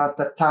 but you're not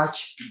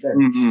attached to them.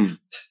 Mm-hmm.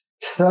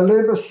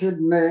 Celibacy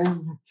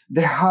means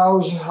the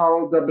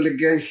household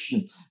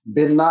obligation.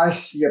 Be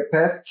nice to your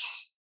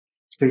pets,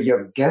 to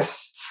your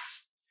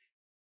guests.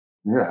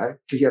 Right?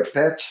 To your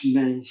pets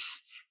means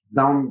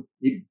don't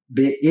be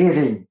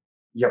eating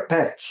your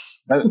pets.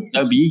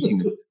 Don't be eating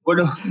them.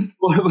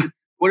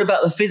 What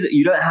about the physical?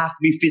 You don't have to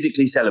be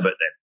physically celibate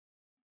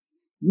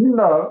then?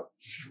 No.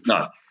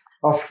 No.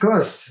 Of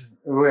course,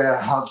 we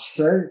have to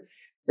say,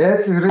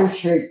 at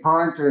reach a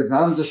point with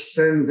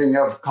understanding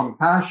of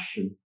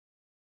compassion,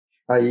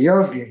 a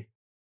yogi,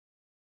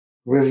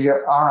 with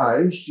your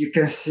eyes, you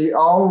can see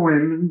all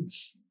women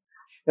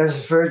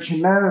as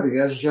Virgin Mary,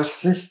 as your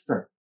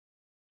sister.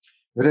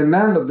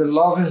 Remember, the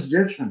love is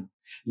different.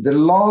 The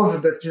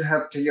love that you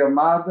have to your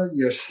mother,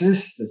 your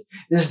sister,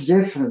 is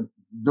different.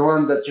 The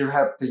one that you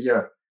have to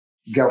your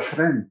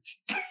girlfriend.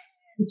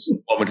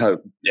 One would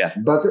hope, yeah.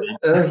 But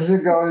as you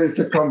go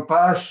into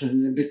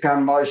compassion, you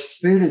become more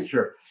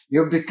spiritual.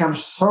 You become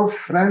so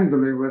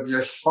friendly with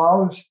your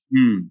spouse.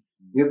 Mm.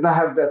 You don't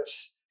have that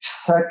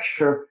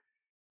sexual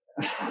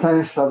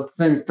sense of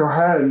thing to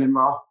her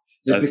anymore.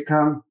 You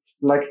become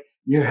like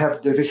you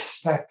have the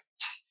respect,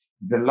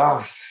 the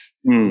love,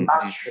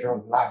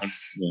 natural love.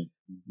 Yeah.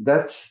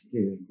 That's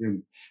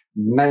the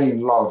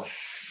main love.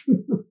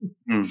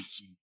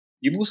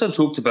 You've also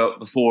talked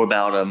before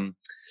about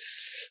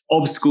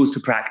obstacles to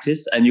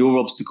practice, and your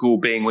obstacle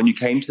being when you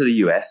came to the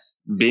US,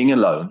 being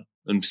alone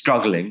and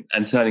struggling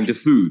and turning to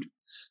food.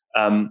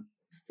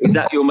 Is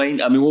that your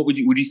main? I mean, what would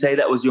you say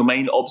that was your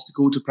main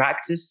obstacle to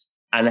practice?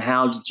 And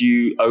how did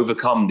you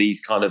overcome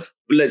these kind of?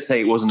 Let's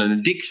say it wasn't an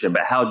addiction,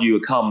 but how do you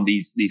overcome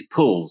these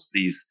pulls?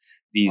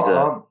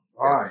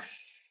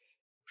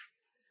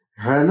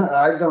 And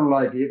I don't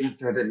like even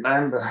to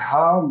remember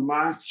how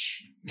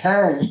much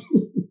pain,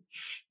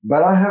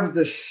 but I have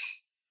this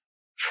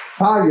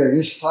fire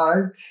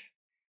inside,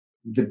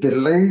 the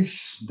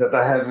belief that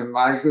I have in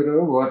my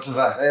Guru, what's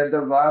ahead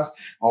of us,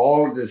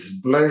 all this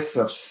bliss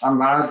of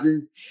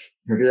samadhi,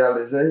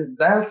 realization,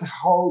 that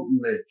hold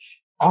me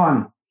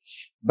on.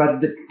 But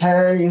the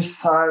pain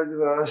inside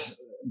was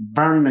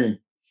burning.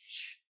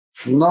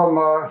 No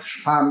more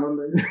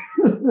family.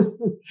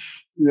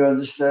 You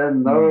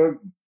understand? No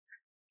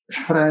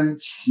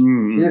friends.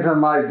 Even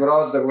my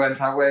brother went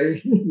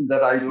away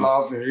that I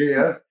love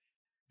here.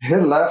 He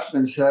left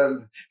and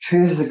said,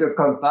 physical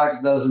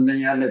contact doesn't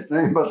mean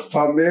anything, but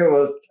for me it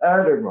was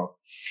terrible.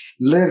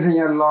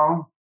 Living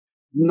alone,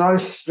 not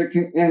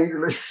speaking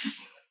English,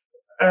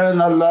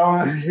 and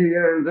alone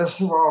here in this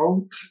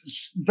world,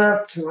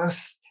 that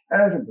was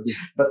terrible.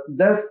 But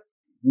that,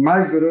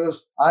 my Guru,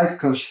 I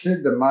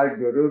consider my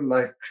Guru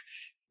like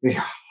a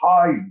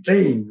high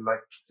being, like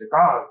the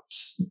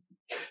gods.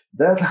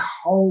 That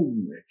hold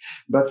me.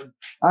 But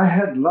I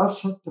had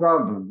lots of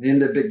problems in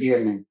the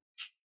beginning.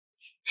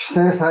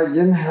 Since I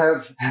didn't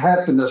have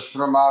happiness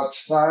from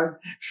outside,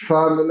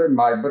 family,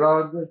 my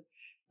brother,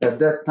 At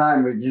that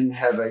time, we didn't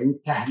have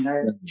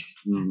internet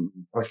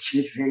or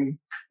TV.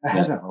 I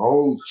had an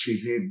old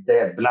TV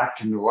there,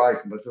 black and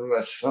white, but it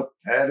was so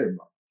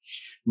terrible.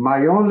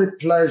 My only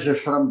pleasure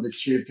from the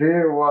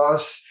TV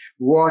was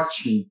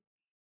watching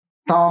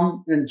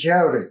Tom and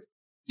Jerry,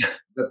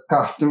 the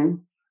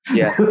cartoon.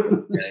 Yeah.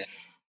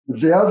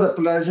 The other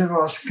pleasure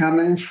was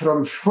coming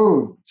from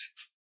food.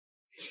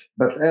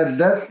 But at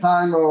that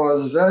time, I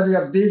was very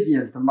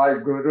obedient to my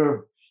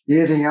guru,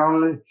 eating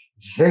only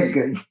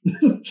vegan.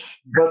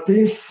 But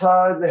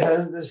inside, there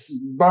has this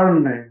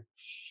burning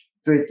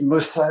to eat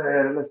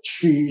mozzarella,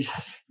 cheese,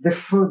 the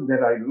food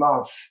that I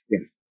love.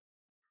 Yeah.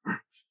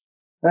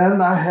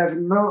 And I have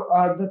no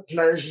other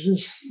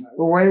pleasures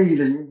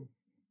waiting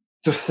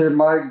to see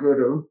my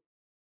guru.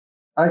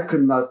 I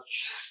could not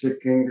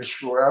speak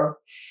English well,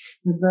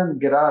 and then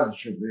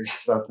gradually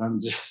start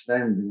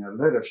understanding a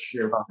little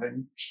few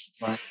things.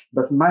 Right.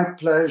 But my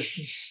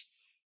pleasures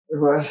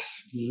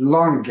was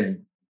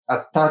longing,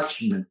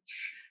 attachment,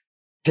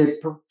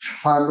 people,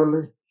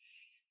 family.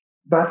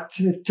 But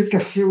it took a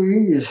few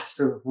years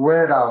to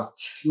wear out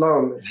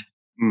slowly,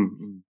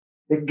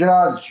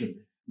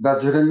 gradually.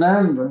 But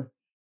remember,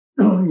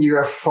 you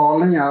are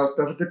falling out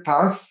of the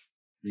path.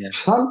 Yeah.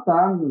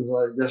 Sometimes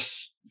I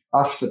just,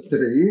 after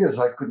 3 years,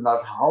 I could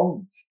not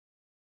hold.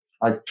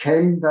 I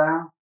came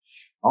down,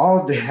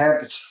 all the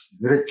habits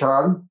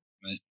returned.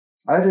 Right.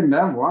 I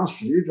remember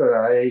once even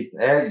I ate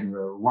egg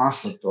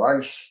once or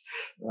twice,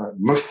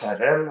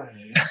 mozzarella,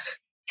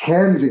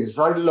 candies.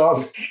 I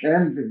love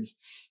candies.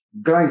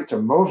 Going to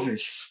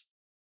movies,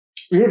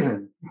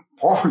 even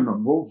porno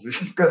movies,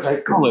 because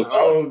I couldn't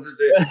hold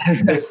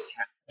this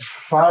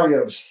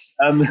fire of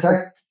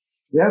sex.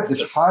 Yeah, the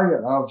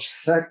fire of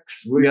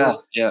sex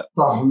will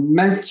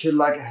torment you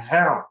like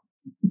hell.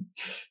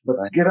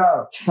 But get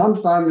out.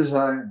 Sometimes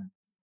I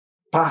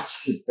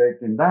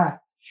participate in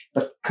that,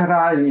 but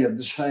crying at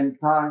the same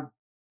time.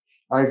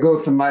 I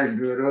go to my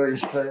guru and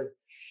say,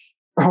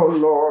 "Oh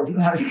Lord,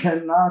 I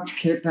cannot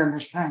keep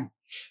anything."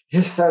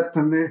 He said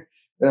to me,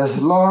 "As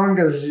long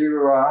as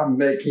you are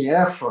making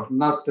effort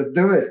not to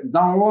do it,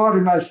 don't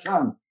worry, my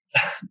son."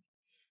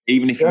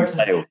 Even if you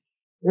fail.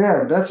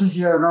 Yeah, that is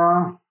your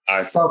own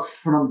stuff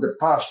from the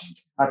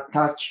past,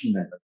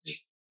 attachment.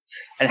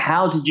 And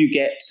how did you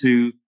get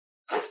to,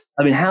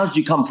 how did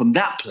you come from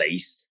that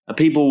place? And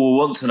people will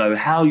want to know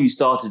how you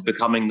started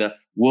becoming the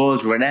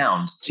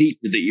world-renowned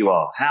teacher that you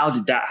are. How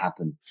did that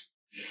happen?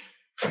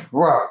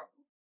 Well,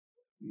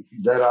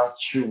 there are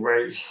two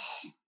ways.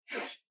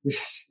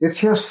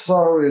 If your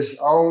soul is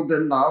old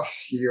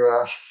enough, you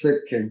are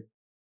seeking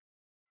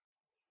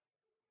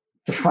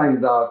to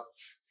find out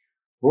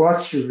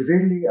what you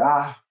really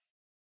are.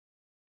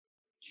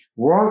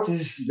 What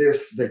is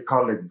this? They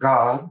call it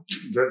God,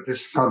 that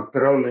is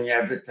controlling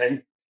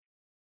everything.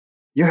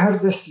 You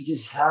have this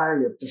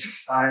desire to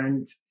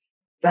find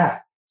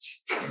that.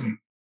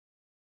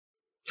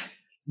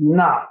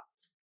 Now,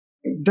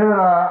 there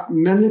are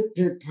many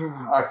people,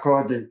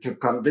 according to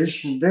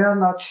condition, they are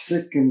not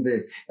seeking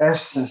the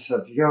essence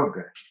of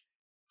yoga.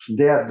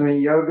 They are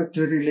doing yoga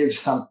to relieve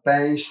some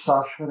pain,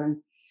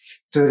 suffering,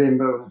 to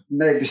remove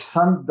maybe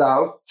some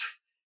doubt,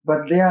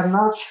 but they are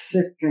not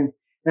seeking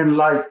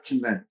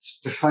enlightenment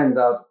to find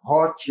out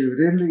what you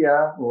really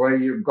are, where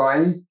you're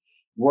going,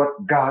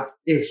 what God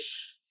is.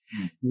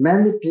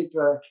 Many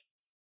people are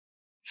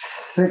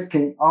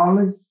seeking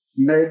only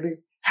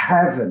maybe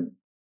heaven.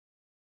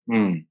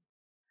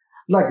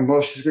 Like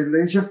most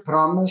religions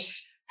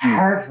promise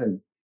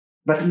heaven,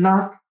 but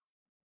not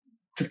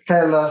to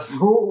tell us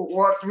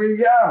what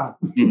we are.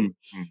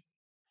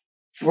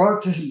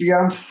 What is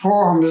beyond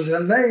form is a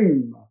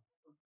name.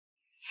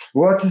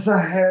 What is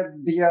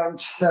ahead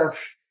beyond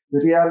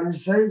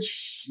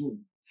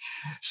self-realization?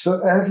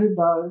 So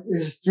everybody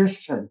is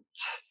different.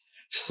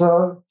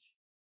 So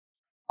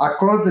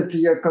according to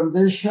your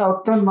condition,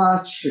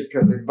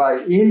 automatically,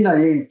 by inner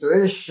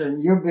intuition,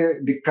 you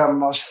become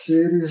more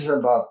serious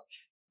about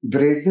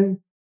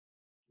breathing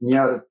in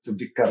order to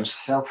become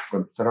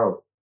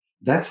self-control.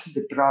 That's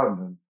the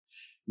problem.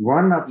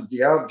 One of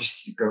the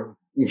obstacles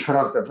in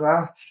front of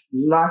us,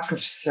 lack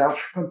of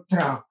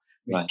self-control.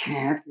 We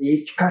can't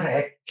eat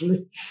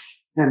correctly,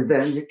 and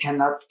then you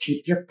cannot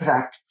keep your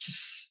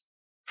practice.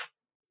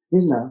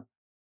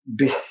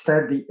 Be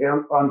steady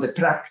on the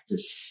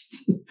practice.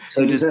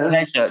 So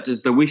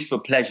does the wish for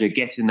pleasure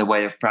get in the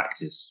way of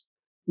practice?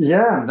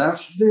 Yeah,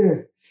 that's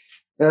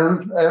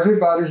and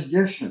everybody's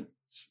different.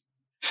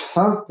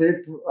 Some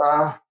people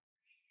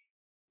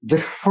the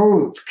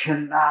food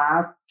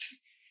cannot,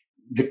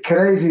 the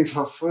craving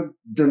for food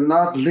do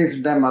not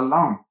leave them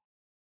alone.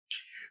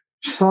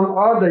 Some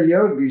other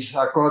yogis,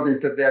 according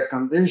to their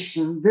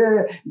condition,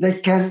 they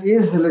can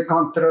easily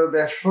control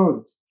their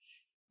food,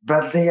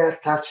 but they are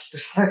attached to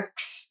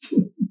sex.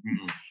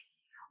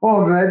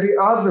 Or maybe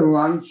other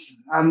ones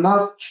are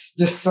not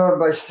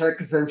disturbed by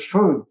sex and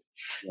food,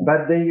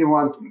 but they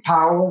want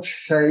power,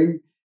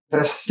 fame,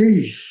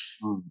 prestige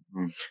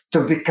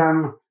to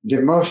become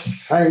the most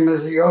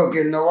famous yogi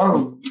in the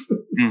world.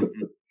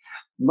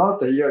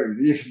 Not a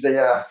yogi. If they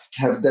have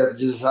that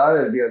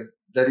desire,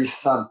 there is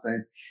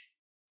something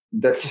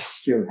that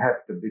still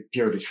have to be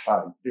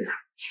purified there.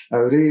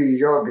 A real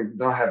yogi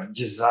don't have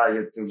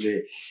desire to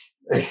be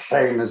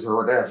famous or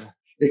whatever.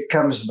 It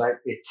comes by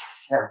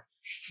itself.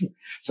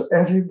 So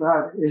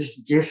everybody is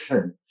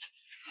different.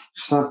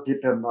 Some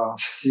people are more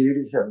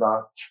serious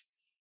about.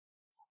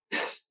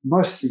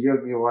 Most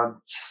yogi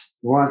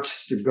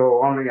wants to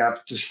go only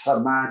up to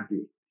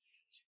samadhi,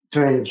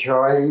 to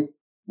enjoy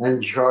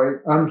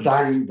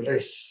undying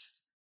bliss.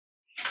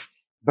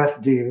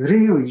 But the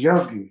real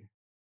yogi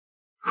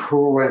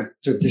who went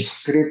to the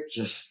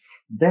scriptures,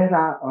 there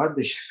are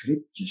other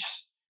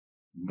scriptures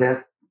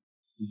that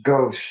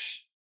goes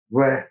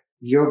where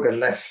yoga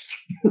left.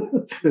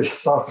 They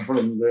start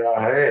from their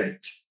head.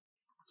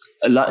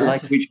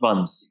 Like which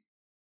ones?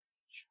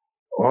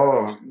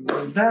 Oh,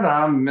 there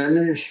are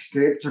many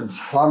scriptures.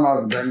 Some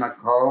of them are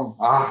called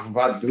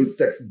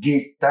Avaduta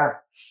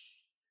Gita,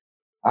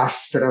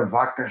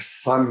 Astravaka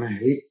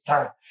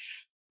Samhita.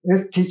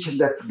 A teaching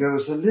that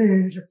goes a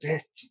little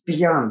bit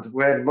beyond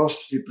where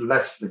most people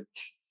left it,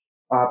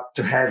 up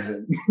to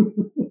heaven.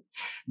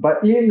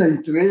 But in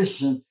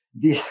intuition,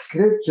 the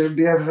scripture will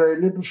be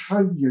available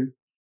for you.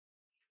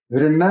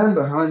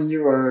 Remember, when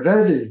you are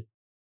ready,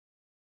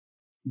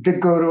 the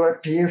Guru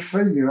appear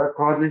for you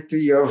according to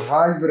your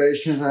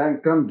vibrations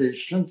and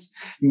conditions.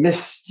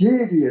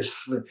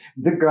 Mysteriously,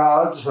 the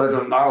gods, I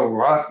don't know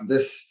what,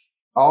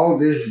 all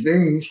these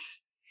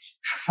beings,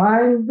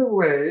 find the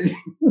way.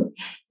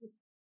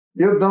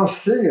 You don't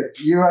see it.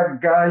 You are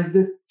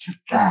guided to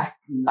that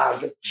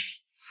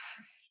knowledge.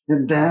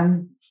 And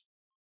then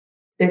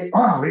it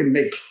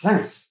makes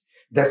sense.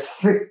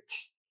 That's it.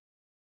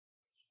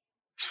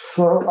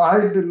 So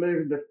I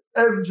believe that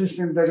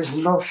everything, there is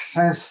no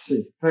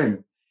fancy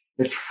thing.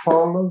 It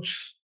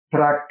follows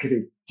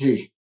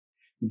Prakriti,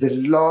 the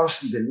laws,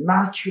 the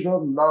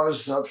natural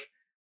laws of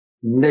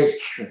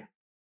nature.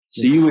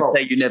 So you would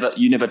say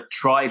you never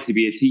tried to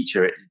be a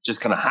teacher. It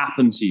just kind of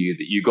happened to you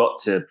that you got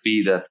to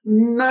be the...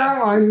 No,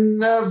 I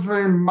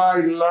never in my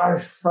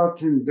life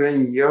thought in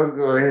doing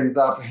yoga or end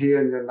up here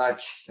in the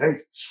United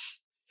States.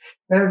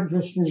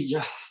 Everything is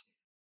just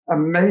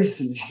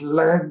amazing. It's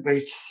led by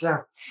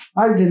itself.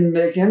 I didn't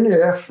make any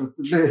effort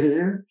to be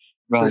here.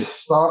 Right. To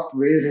stop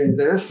reading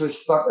this, to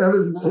stop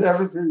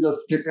everything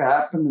just keep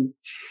happening.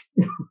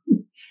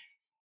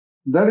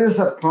 There is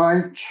a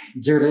point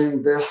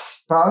during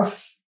this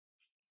path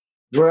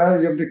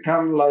where you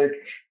become like,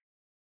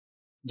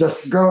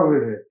 just go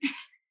with it.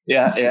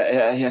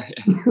 Yeah.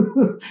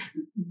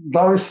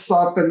 Don't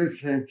stop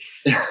anything.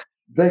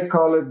 They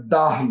call it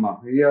Dharma,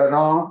 your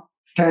own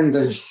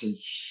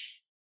tendency.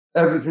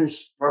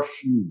 Everything's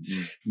perfect.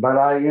 Mm-hmm. But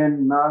I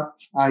am not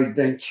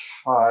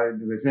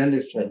identified with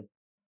anything.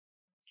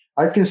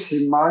 I can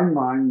see my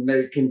mind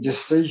making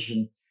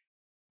decisions,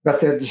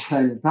 but at the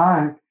same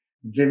time,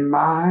 the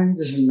mind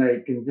is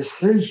making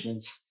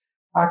decisions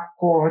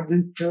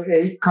according to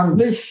a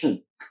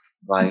condition.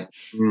 Right.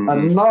 Mm-hmm. A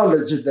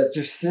knowledge that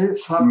you see,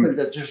 something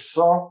that you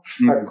saw,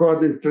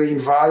 according to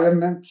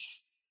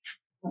environments,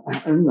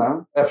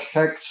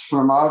 effects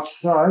from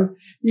outside.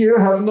 You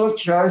have no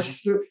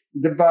choice to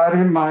the body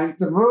and mind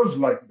to move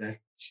like that.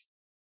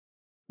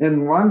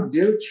 And one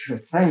beautiful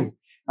thing,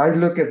 I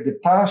look at the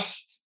past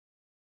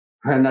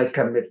when I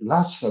commit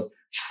lots of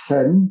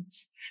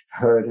sins,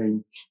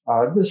 hurting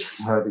others,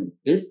 hurting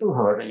people,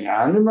 hurting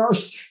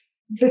animals,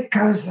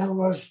 because I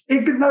was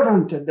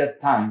ignorant at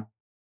that time.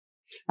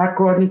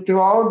 According to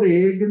all the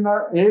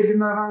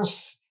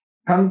ignorance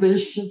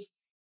conditions,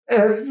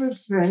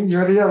 everything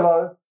you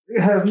realize,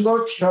 you have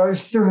no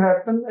choice to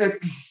happen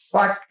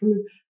exactly,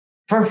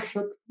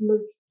 perfectly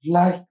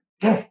like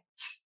that.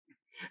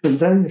 And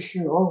then you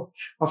feel,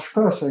 of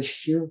course I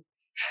still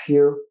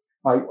feel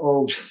I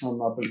owe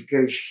some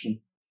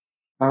obligation.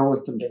 I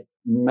want to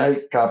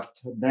make up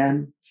to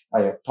them.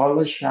 I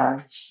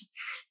apologize.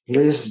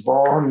 Please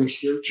born in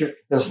future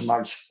as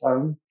my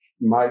son,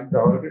 my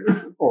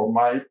daughter, or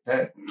my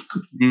pet.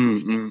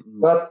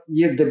 But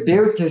the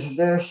beauty is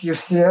this, you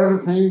see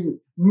everything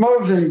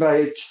moving by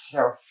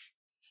itself.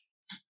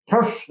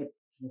 Perfectly.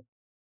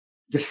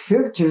 The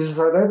future is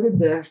already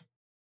there.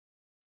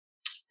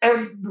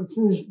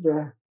 Everything is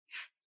there.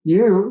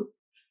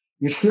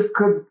 If you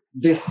could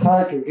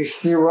decide to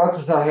see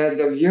what's ahead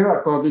of you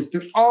according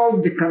to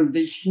all the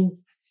conditions.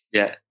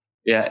 Yeah.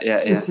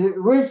 You see,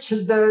 which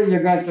day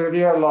you're going to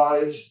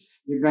realize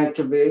you're going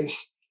to be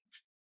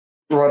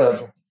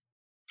whatever.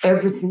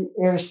 Everything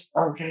is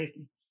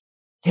already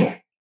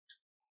here.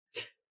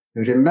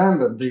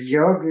 Remember, the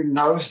yogi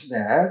knows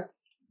that,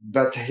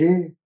 but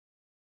he,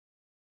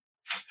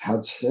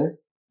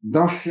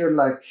 don't feel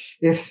like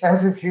if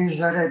everything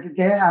is already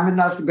there, I'm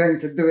not going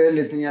to do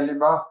anything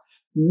anymore.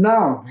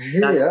 No,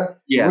 we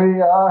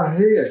are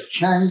here,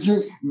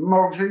 changing,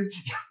 moving.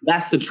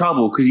 That's the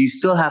trouble, because you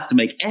still have to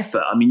make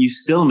effort. I mean, you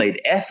still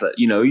made effort.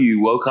 You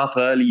woke up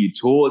early, you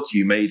taught,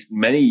 you made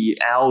many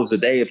hours a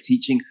day of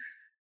teaching.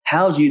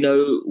 How do you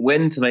know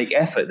when to make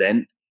effort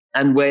then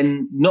and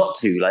when not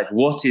to? Like,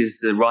 what is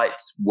the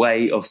right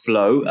way of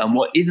flow and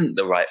what isn't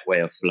the right way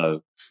of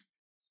flow?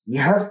 You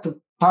have to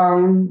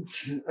pound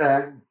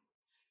and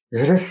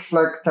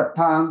reflect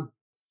upon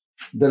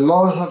the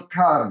laws of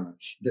karma.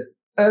 That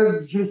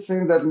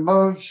everything that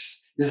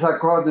moves is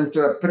according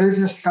to a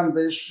previous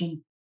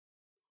condition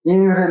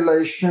in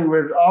relation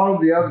with all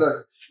the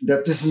other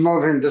that is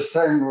moving the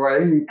same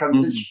way in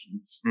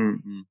conditions.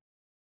 Mm-hmm.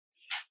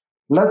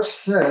 Let's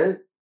say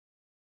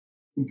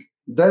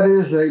there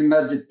is a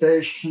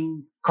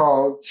meditation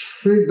called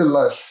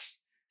seedless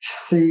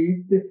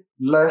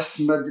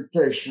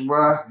meditation,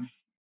 where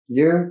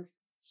you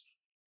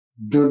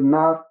do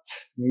not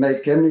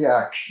make any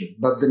action,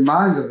 but the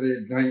mind of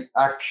it doing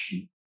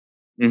action.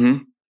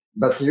 Mm-hmm.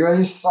 But you're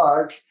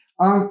inside,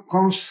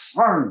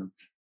 unconcerned.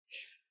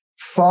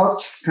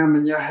 Thoughts come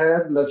in your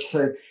head, let's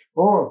say,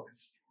 oh,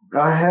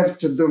 I have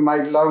to do my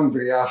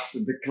laundry after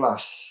the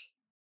class.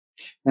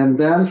 And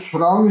then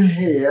from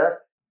here,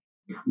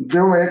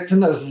 do it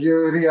as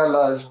you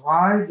realize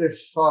why the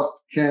thought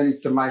came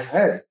to my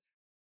head.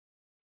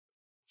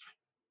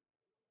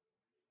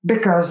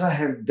 Because I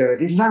have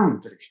dirty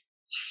laundry.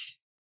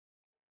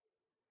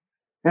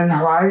 And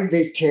why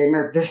they came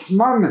at this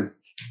moment?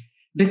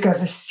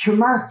 Because it's too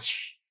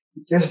much.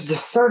 It's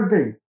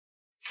disturbing.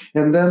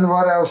 And then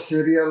what else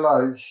you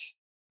realize?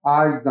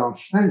 I don't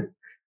think.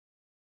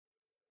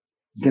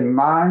 The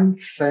mind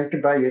thinks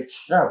by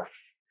itself.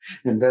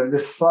 And then the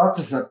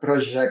thoughts are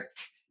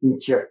projected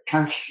into your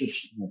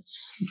consciousness.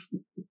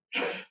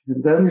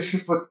 And then if you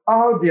put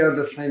all the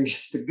other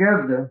things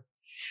together,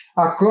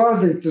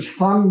 according to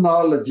some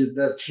knowledge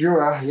that you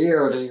are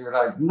hearing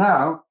right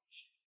now,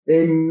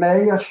 it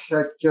may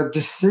affect your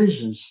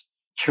decisions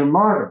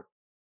tomorrow.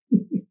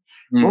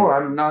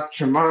 Oh,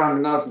 tomorrow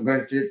I'm not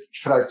going to eat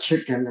fried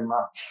chicken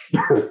anymore.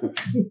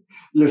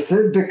 You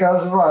see,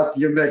 because what?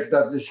 You make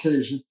that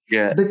decision.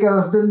 Yeah.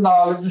 Because the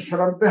knowledge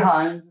from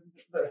behind.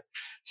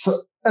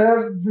 So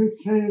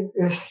everything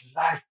is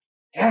like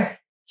that.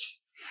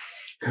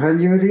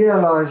 When you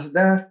realize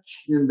that,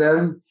 and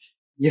then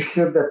you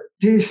feel the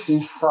peace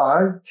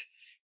inside,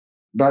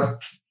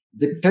 but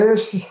the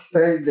peace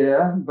stays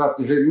there. But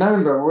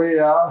remember, we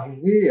are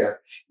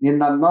here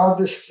in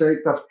another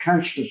state of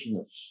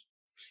consciousness,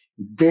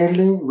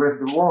 dealing with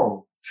the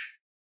world,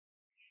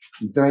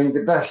 doing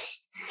the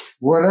best.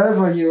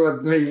 Whatever you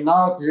are doing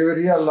now, you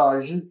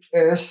realize it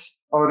is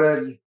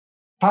already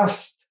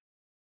past.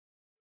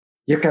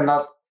 You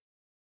cannot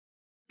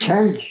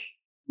change.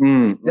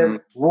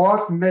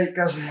 What makes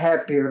us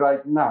happy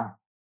right now?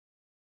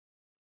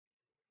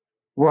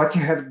 What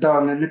you have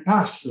done in the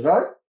past,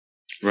 right?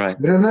 Right.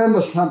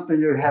 Remember something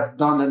you have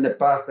done in the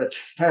past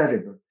that's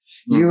terrible.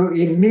 You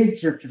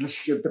immediately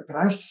feel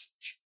depressed.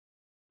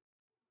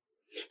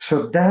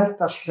 So that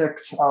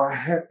affects our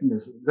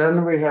happiness.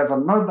 Then we have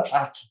another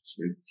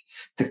attitude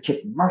to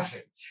keep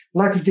moving.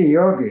 Like the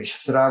yogi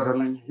is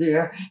traveling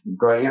here,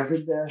 going over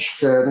there,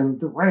 sharing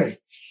the way.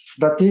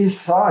 But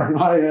inside,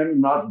 I am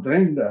not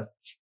doing that.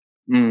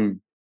 In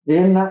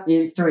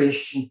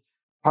intuition,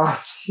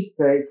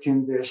 participate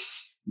in this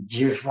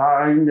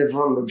divine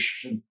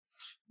evolution.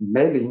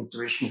 Maybe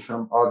intuition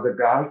from other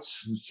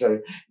guides who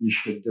say, you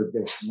should do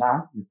this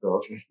now, you go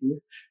over here.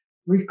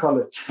 We call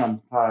it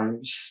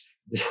sometimes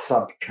the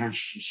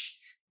subconscious.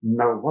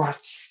 Know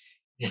what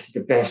is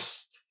the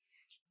best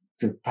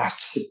to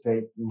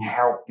participate in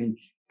helping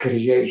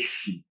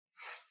creation.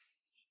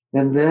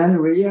 And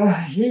then we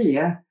are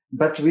here,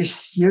 but we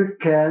still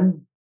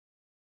can,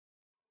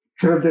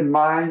 through the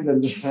mind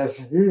and the sense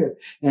here,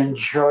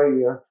 enjoy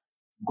your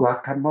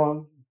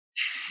guacamole,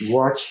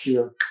 watch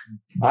your...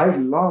 I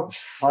love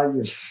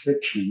science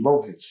fiction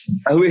movies.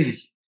 Oh,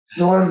 really?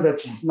 The one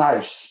that's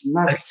nice,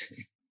 not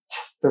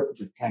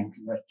stupid things,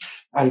 but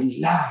I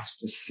love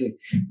to see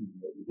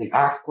the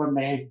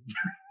Aquaman,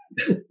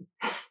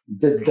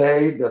 the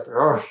day that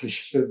Earth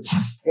stood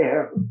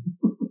still,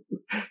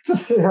 to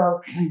see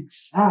how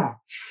things are.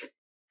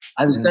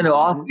 I was going to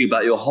ask you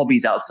about your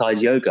hobbies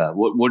outside yoga.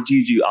 What do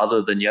you do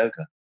other than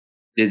yoga?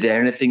 Is there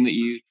anything that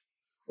you...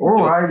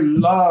 Oh, I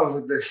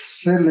love this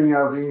feeling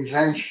of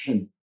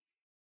invention.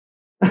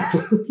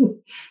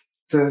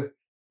 To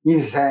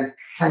invent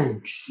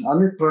things.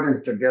 I'm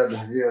putting together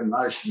here a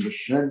nice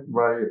machine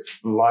while you're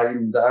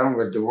lying down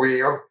with the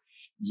wheel.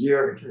 You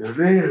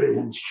really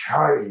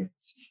enjoy it.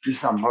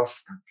 It's a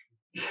must.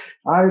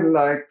 I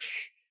like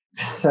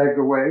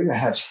Segway. I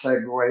have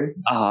Segway.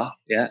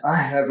 Yeah. I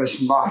have a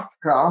smart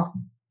car.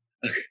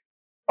 Okay.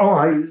 Oh,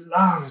 I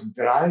love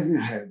driving.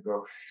 I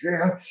go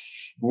here.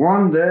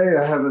 One day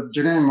I have a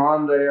dream.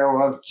 One day I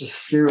want to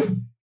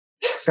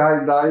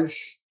skydive.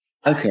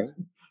 Okay.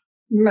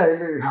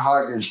 Maybe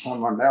hugging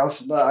someone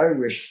else, but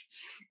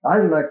I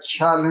like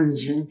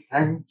challenging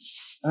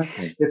things.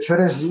 Okay. If it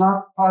is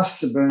not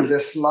possible in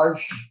this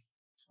life,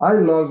 I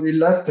love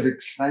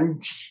electric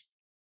things.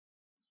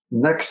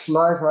 Next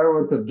life, I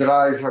want to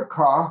drive a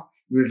car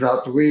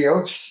without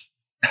wheels.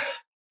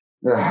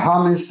 The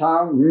humming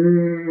sound.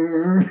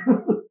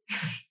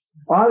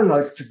 I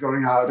like to go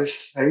out of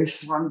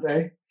space one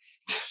day,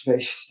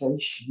 space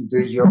station, do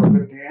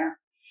yoga there.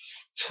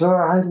 So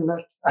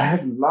I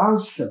have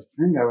lots of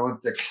things I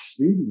want to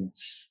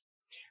experience.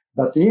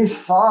 But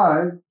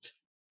inside,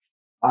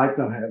 I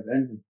don't have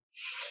any.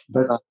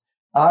 But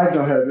at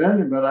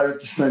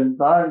the same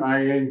time, I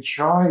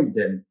enjoy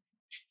them.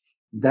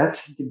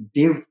 That's the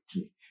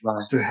beauty,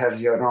 to have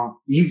your own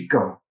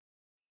ego.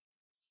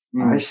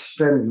 I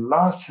spend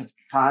lots of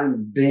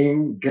time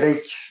being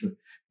grateful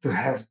to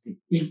have the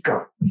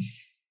ego,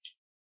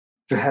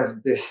 to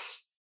have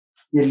this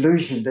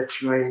illusion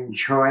that you are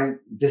enjoying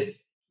the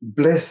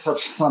bliss of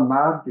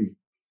samadhi.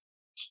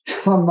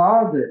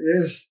 Samadhi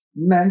is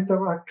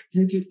mental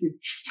activity.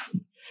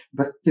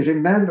 But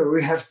remember,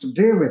 we have to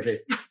be with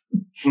it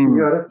in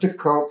order to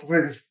cope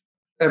with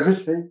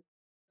everything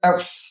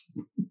else.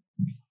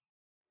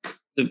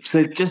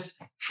 So just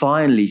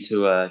finally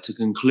to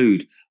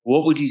conclude,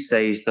 what would you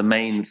say is the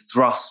main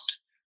thrust,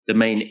 the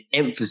main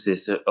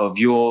emphasis of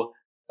your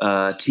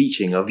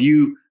teaching, of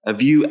you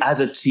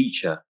as a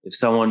teacher? If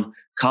someone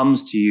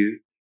comes to you,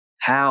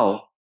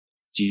 how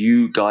do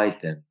you guide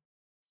them?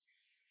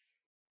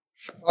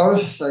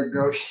 First, I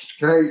go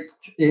straight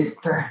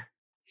into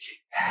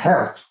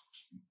health,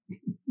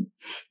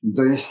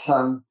 doing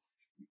some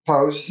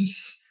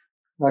poses.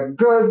 A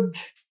good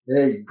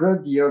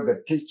yoga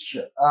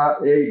teacher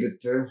are able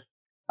to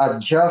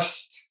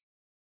adjust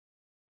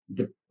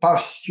the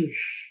postures,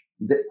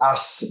 the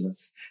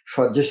asanas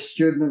for the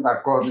student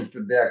according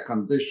to their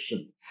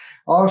condition.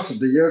 Also,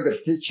 the yoga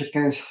teacher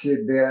can see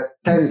their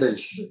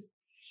tendency.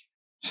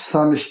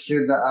 Some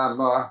students are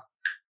more,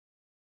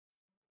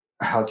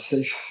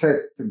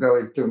 fit to go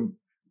into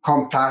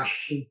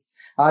compassion.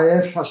 I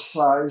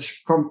emphasize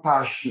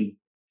compassion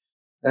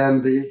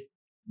and the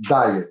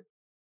diet.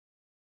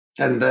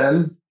 And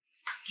then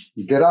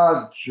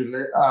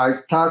gradually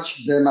I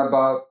touch them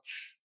about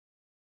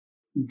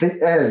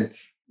the end.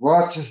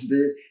 What is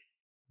the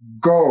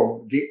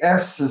goal, the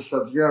essence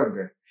of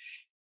yoga?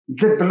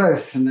 The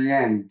bliss in the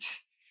end,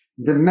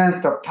 the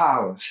mental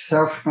power,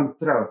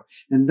 self-control.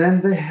 And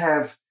then they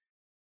have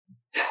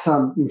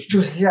some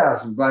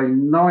enthusiasm by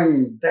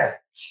knowing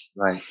that.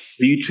 Right.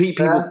 So you treat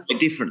people quite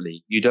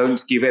differently. You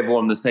don't give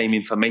everyone the same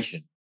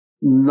information.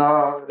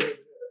 No.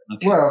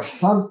 Okay. Well,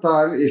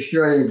 sometimes if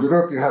you're in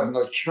group, you have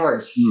no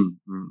choice.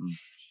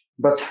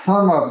 But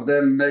some of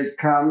them may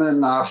come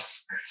and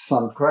ask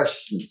some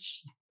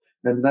questions.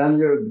 And then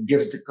you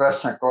give the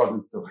question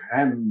according to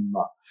him.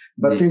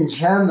 But in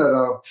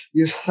general,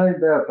 you say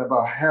that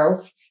about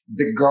health,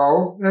 the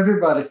goal,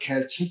 everybody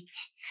catch it.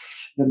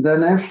 And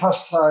then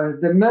emphasize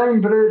the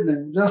main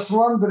breathing, just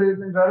one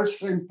breathing, very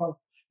simple.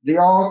 The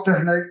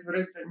alternate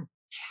breathing.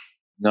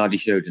 Nadi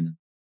Shodhana.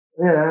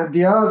 Yeah,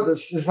 the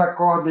others is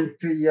according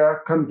to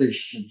your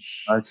conditions.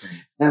 Okay.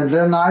 And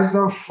then I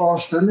don't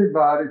force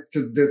anybody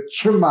to do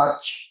too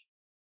much.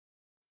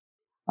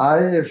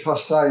 I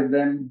emphasize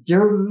them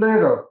do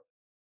little,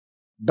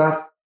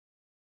 but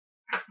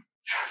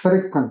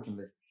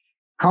frequently,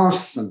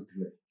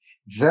 constantly,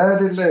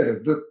 very little.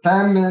 Do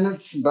 10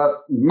 minutes,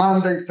 but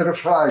Monday through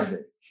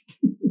Friday.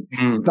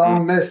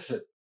 Don't miss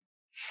it.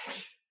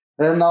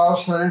 And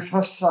also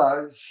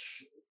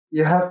emphasize,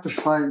 you have to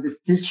find the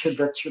teacher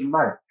that you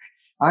like.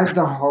 I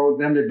don't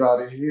hold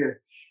anybody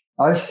here.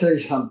 I say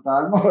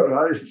sometimes, all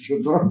right, if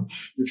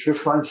you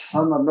find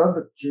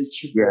another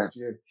teacher that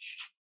you,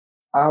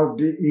 I'll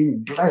be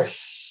in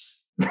bliss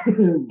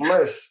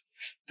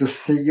to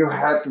see you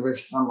happy with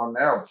someone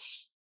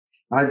else.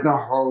 I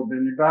don't hold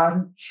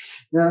anybody.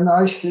 And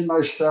I see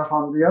myself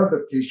on the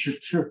other teacher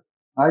too.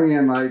 I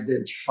am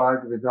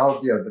identified with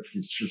all the other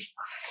teachers.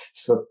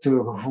 So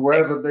to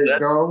whoever they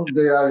go,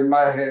 they are in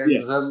my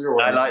hands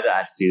anyway. I like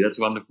that attitude. That's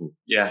wonderful.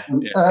 Yeah.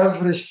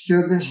 Every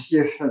student is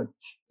different.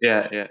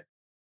 Yeah.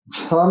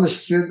 Some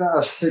students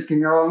are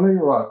seeking only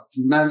what?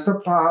 Mental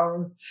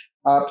power,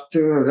 up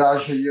to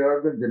Raja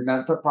Yoga, the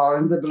mental power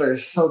and the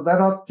bliss. So there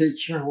are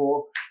teachers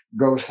who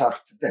goes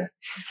up to that.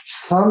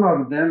 Some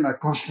of them are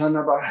concerned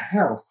about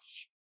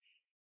health,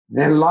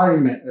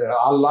 alignment.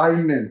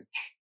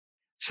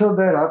 So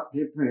there are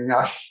people in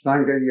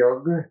Ashtanga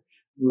Yoga,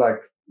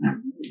 like,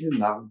 the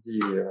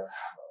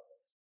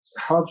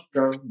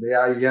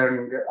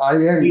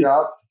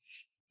Iyengar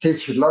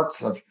teach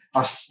lots of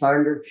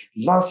Ashtanga,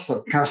 lots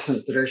of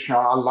concentration,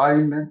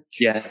 alignment.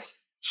 Yes.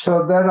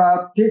 So there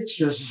are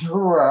teachers who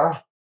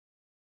are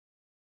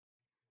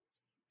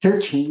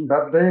teaching,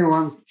 but they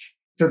want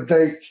to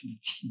date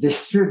the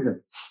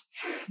students.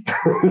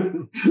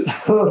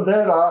 So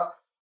there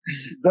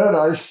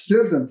are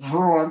students who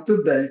want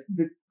to date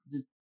the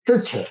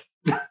teacher.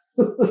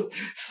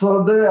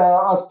 So they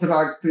are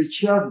attracted to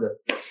each other.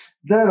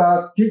 There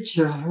are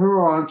teachers who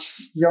want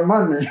your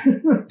money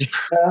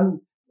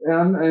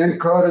and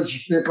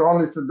encourage people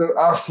only to do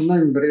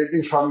asana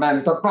breathing for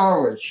mental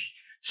powers.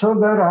 So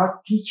there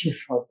are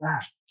teachers for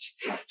that.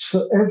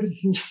 So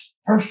everything's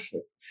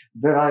perfect.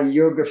 There are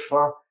yoga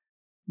for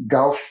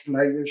golf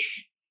players,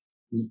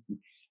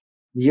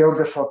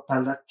 yoga for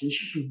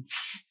politicians.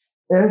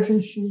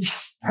 Everything is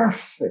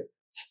perfect.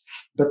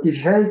 But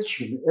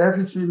eventually,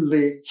 everything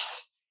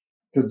leads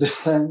to the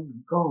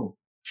same goal.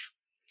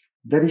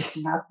 There is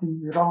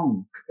nothing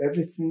wrong.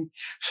 Everything.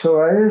 So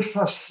I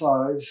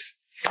emphasize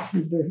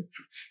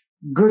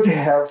good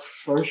health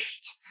first,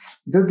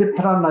 do the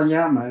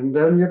pranayama, and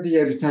then you'll be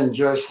able to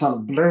enjoy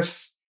some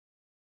bliss.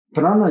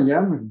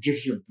 Pranayama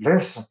gives you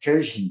bliss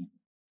occasionally.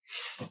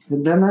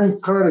 And then I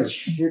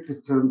encourage people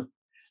to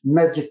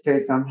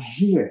meditate on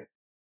here.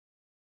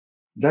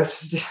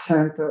 That's the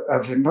center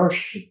of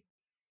emotion.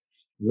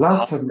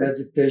 Lots of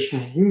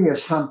meditation here.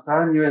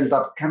 Sometimes you end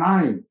up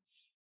crying.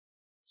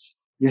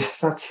 You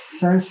start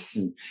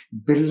sensing,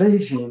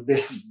 believing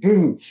this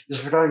being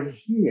is right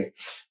here.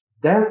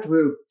 That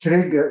will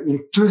trigger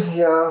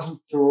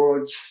enthusiasm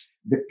towards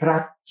the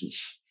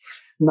practice.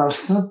 Now,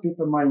 some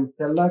people, my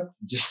intellect,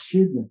 the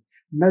student,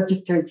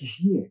 meditate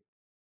here.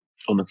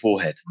 On the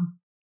forehead?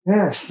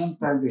 Yeah,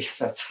 sometimes they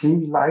start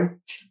seeing light.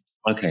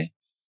 Okay.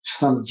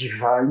 Some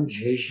divine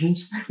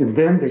visions. And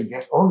then they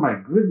get, oh my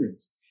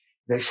goodness,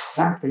 there's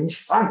something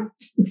inside.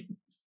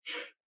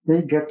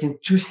 They get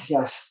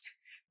enthusiastic.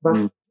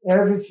 But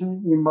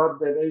everything in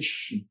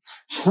moderation.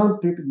 Some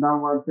people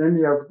don't want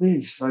any of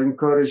this. I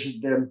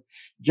encourage them,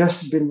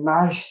 just be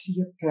nice to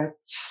your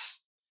pets.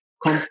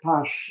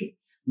 Compassion.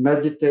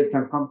 Meditate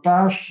on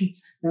compassion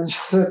and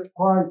sit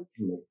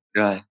quietly.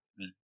 Right.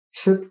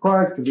 Sit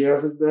quietly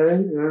every day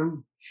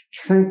and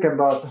think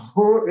about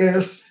who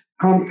is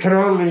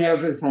controlling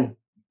everything.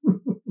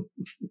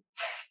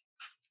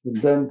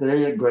 And then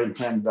they are going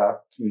to end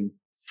up with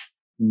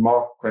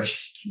more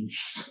questions.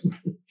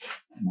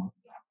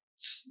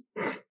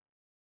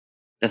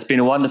 That's been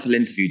a wonderful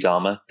interview,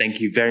 Dharma. Thank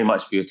you very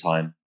much for your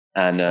time.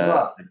 And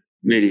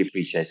really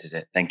appreciated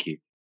it. Thank you.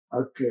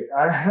 Okay.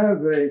 I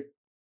have a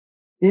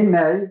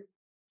email,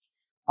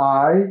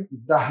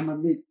 Dharma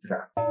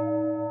Mittra.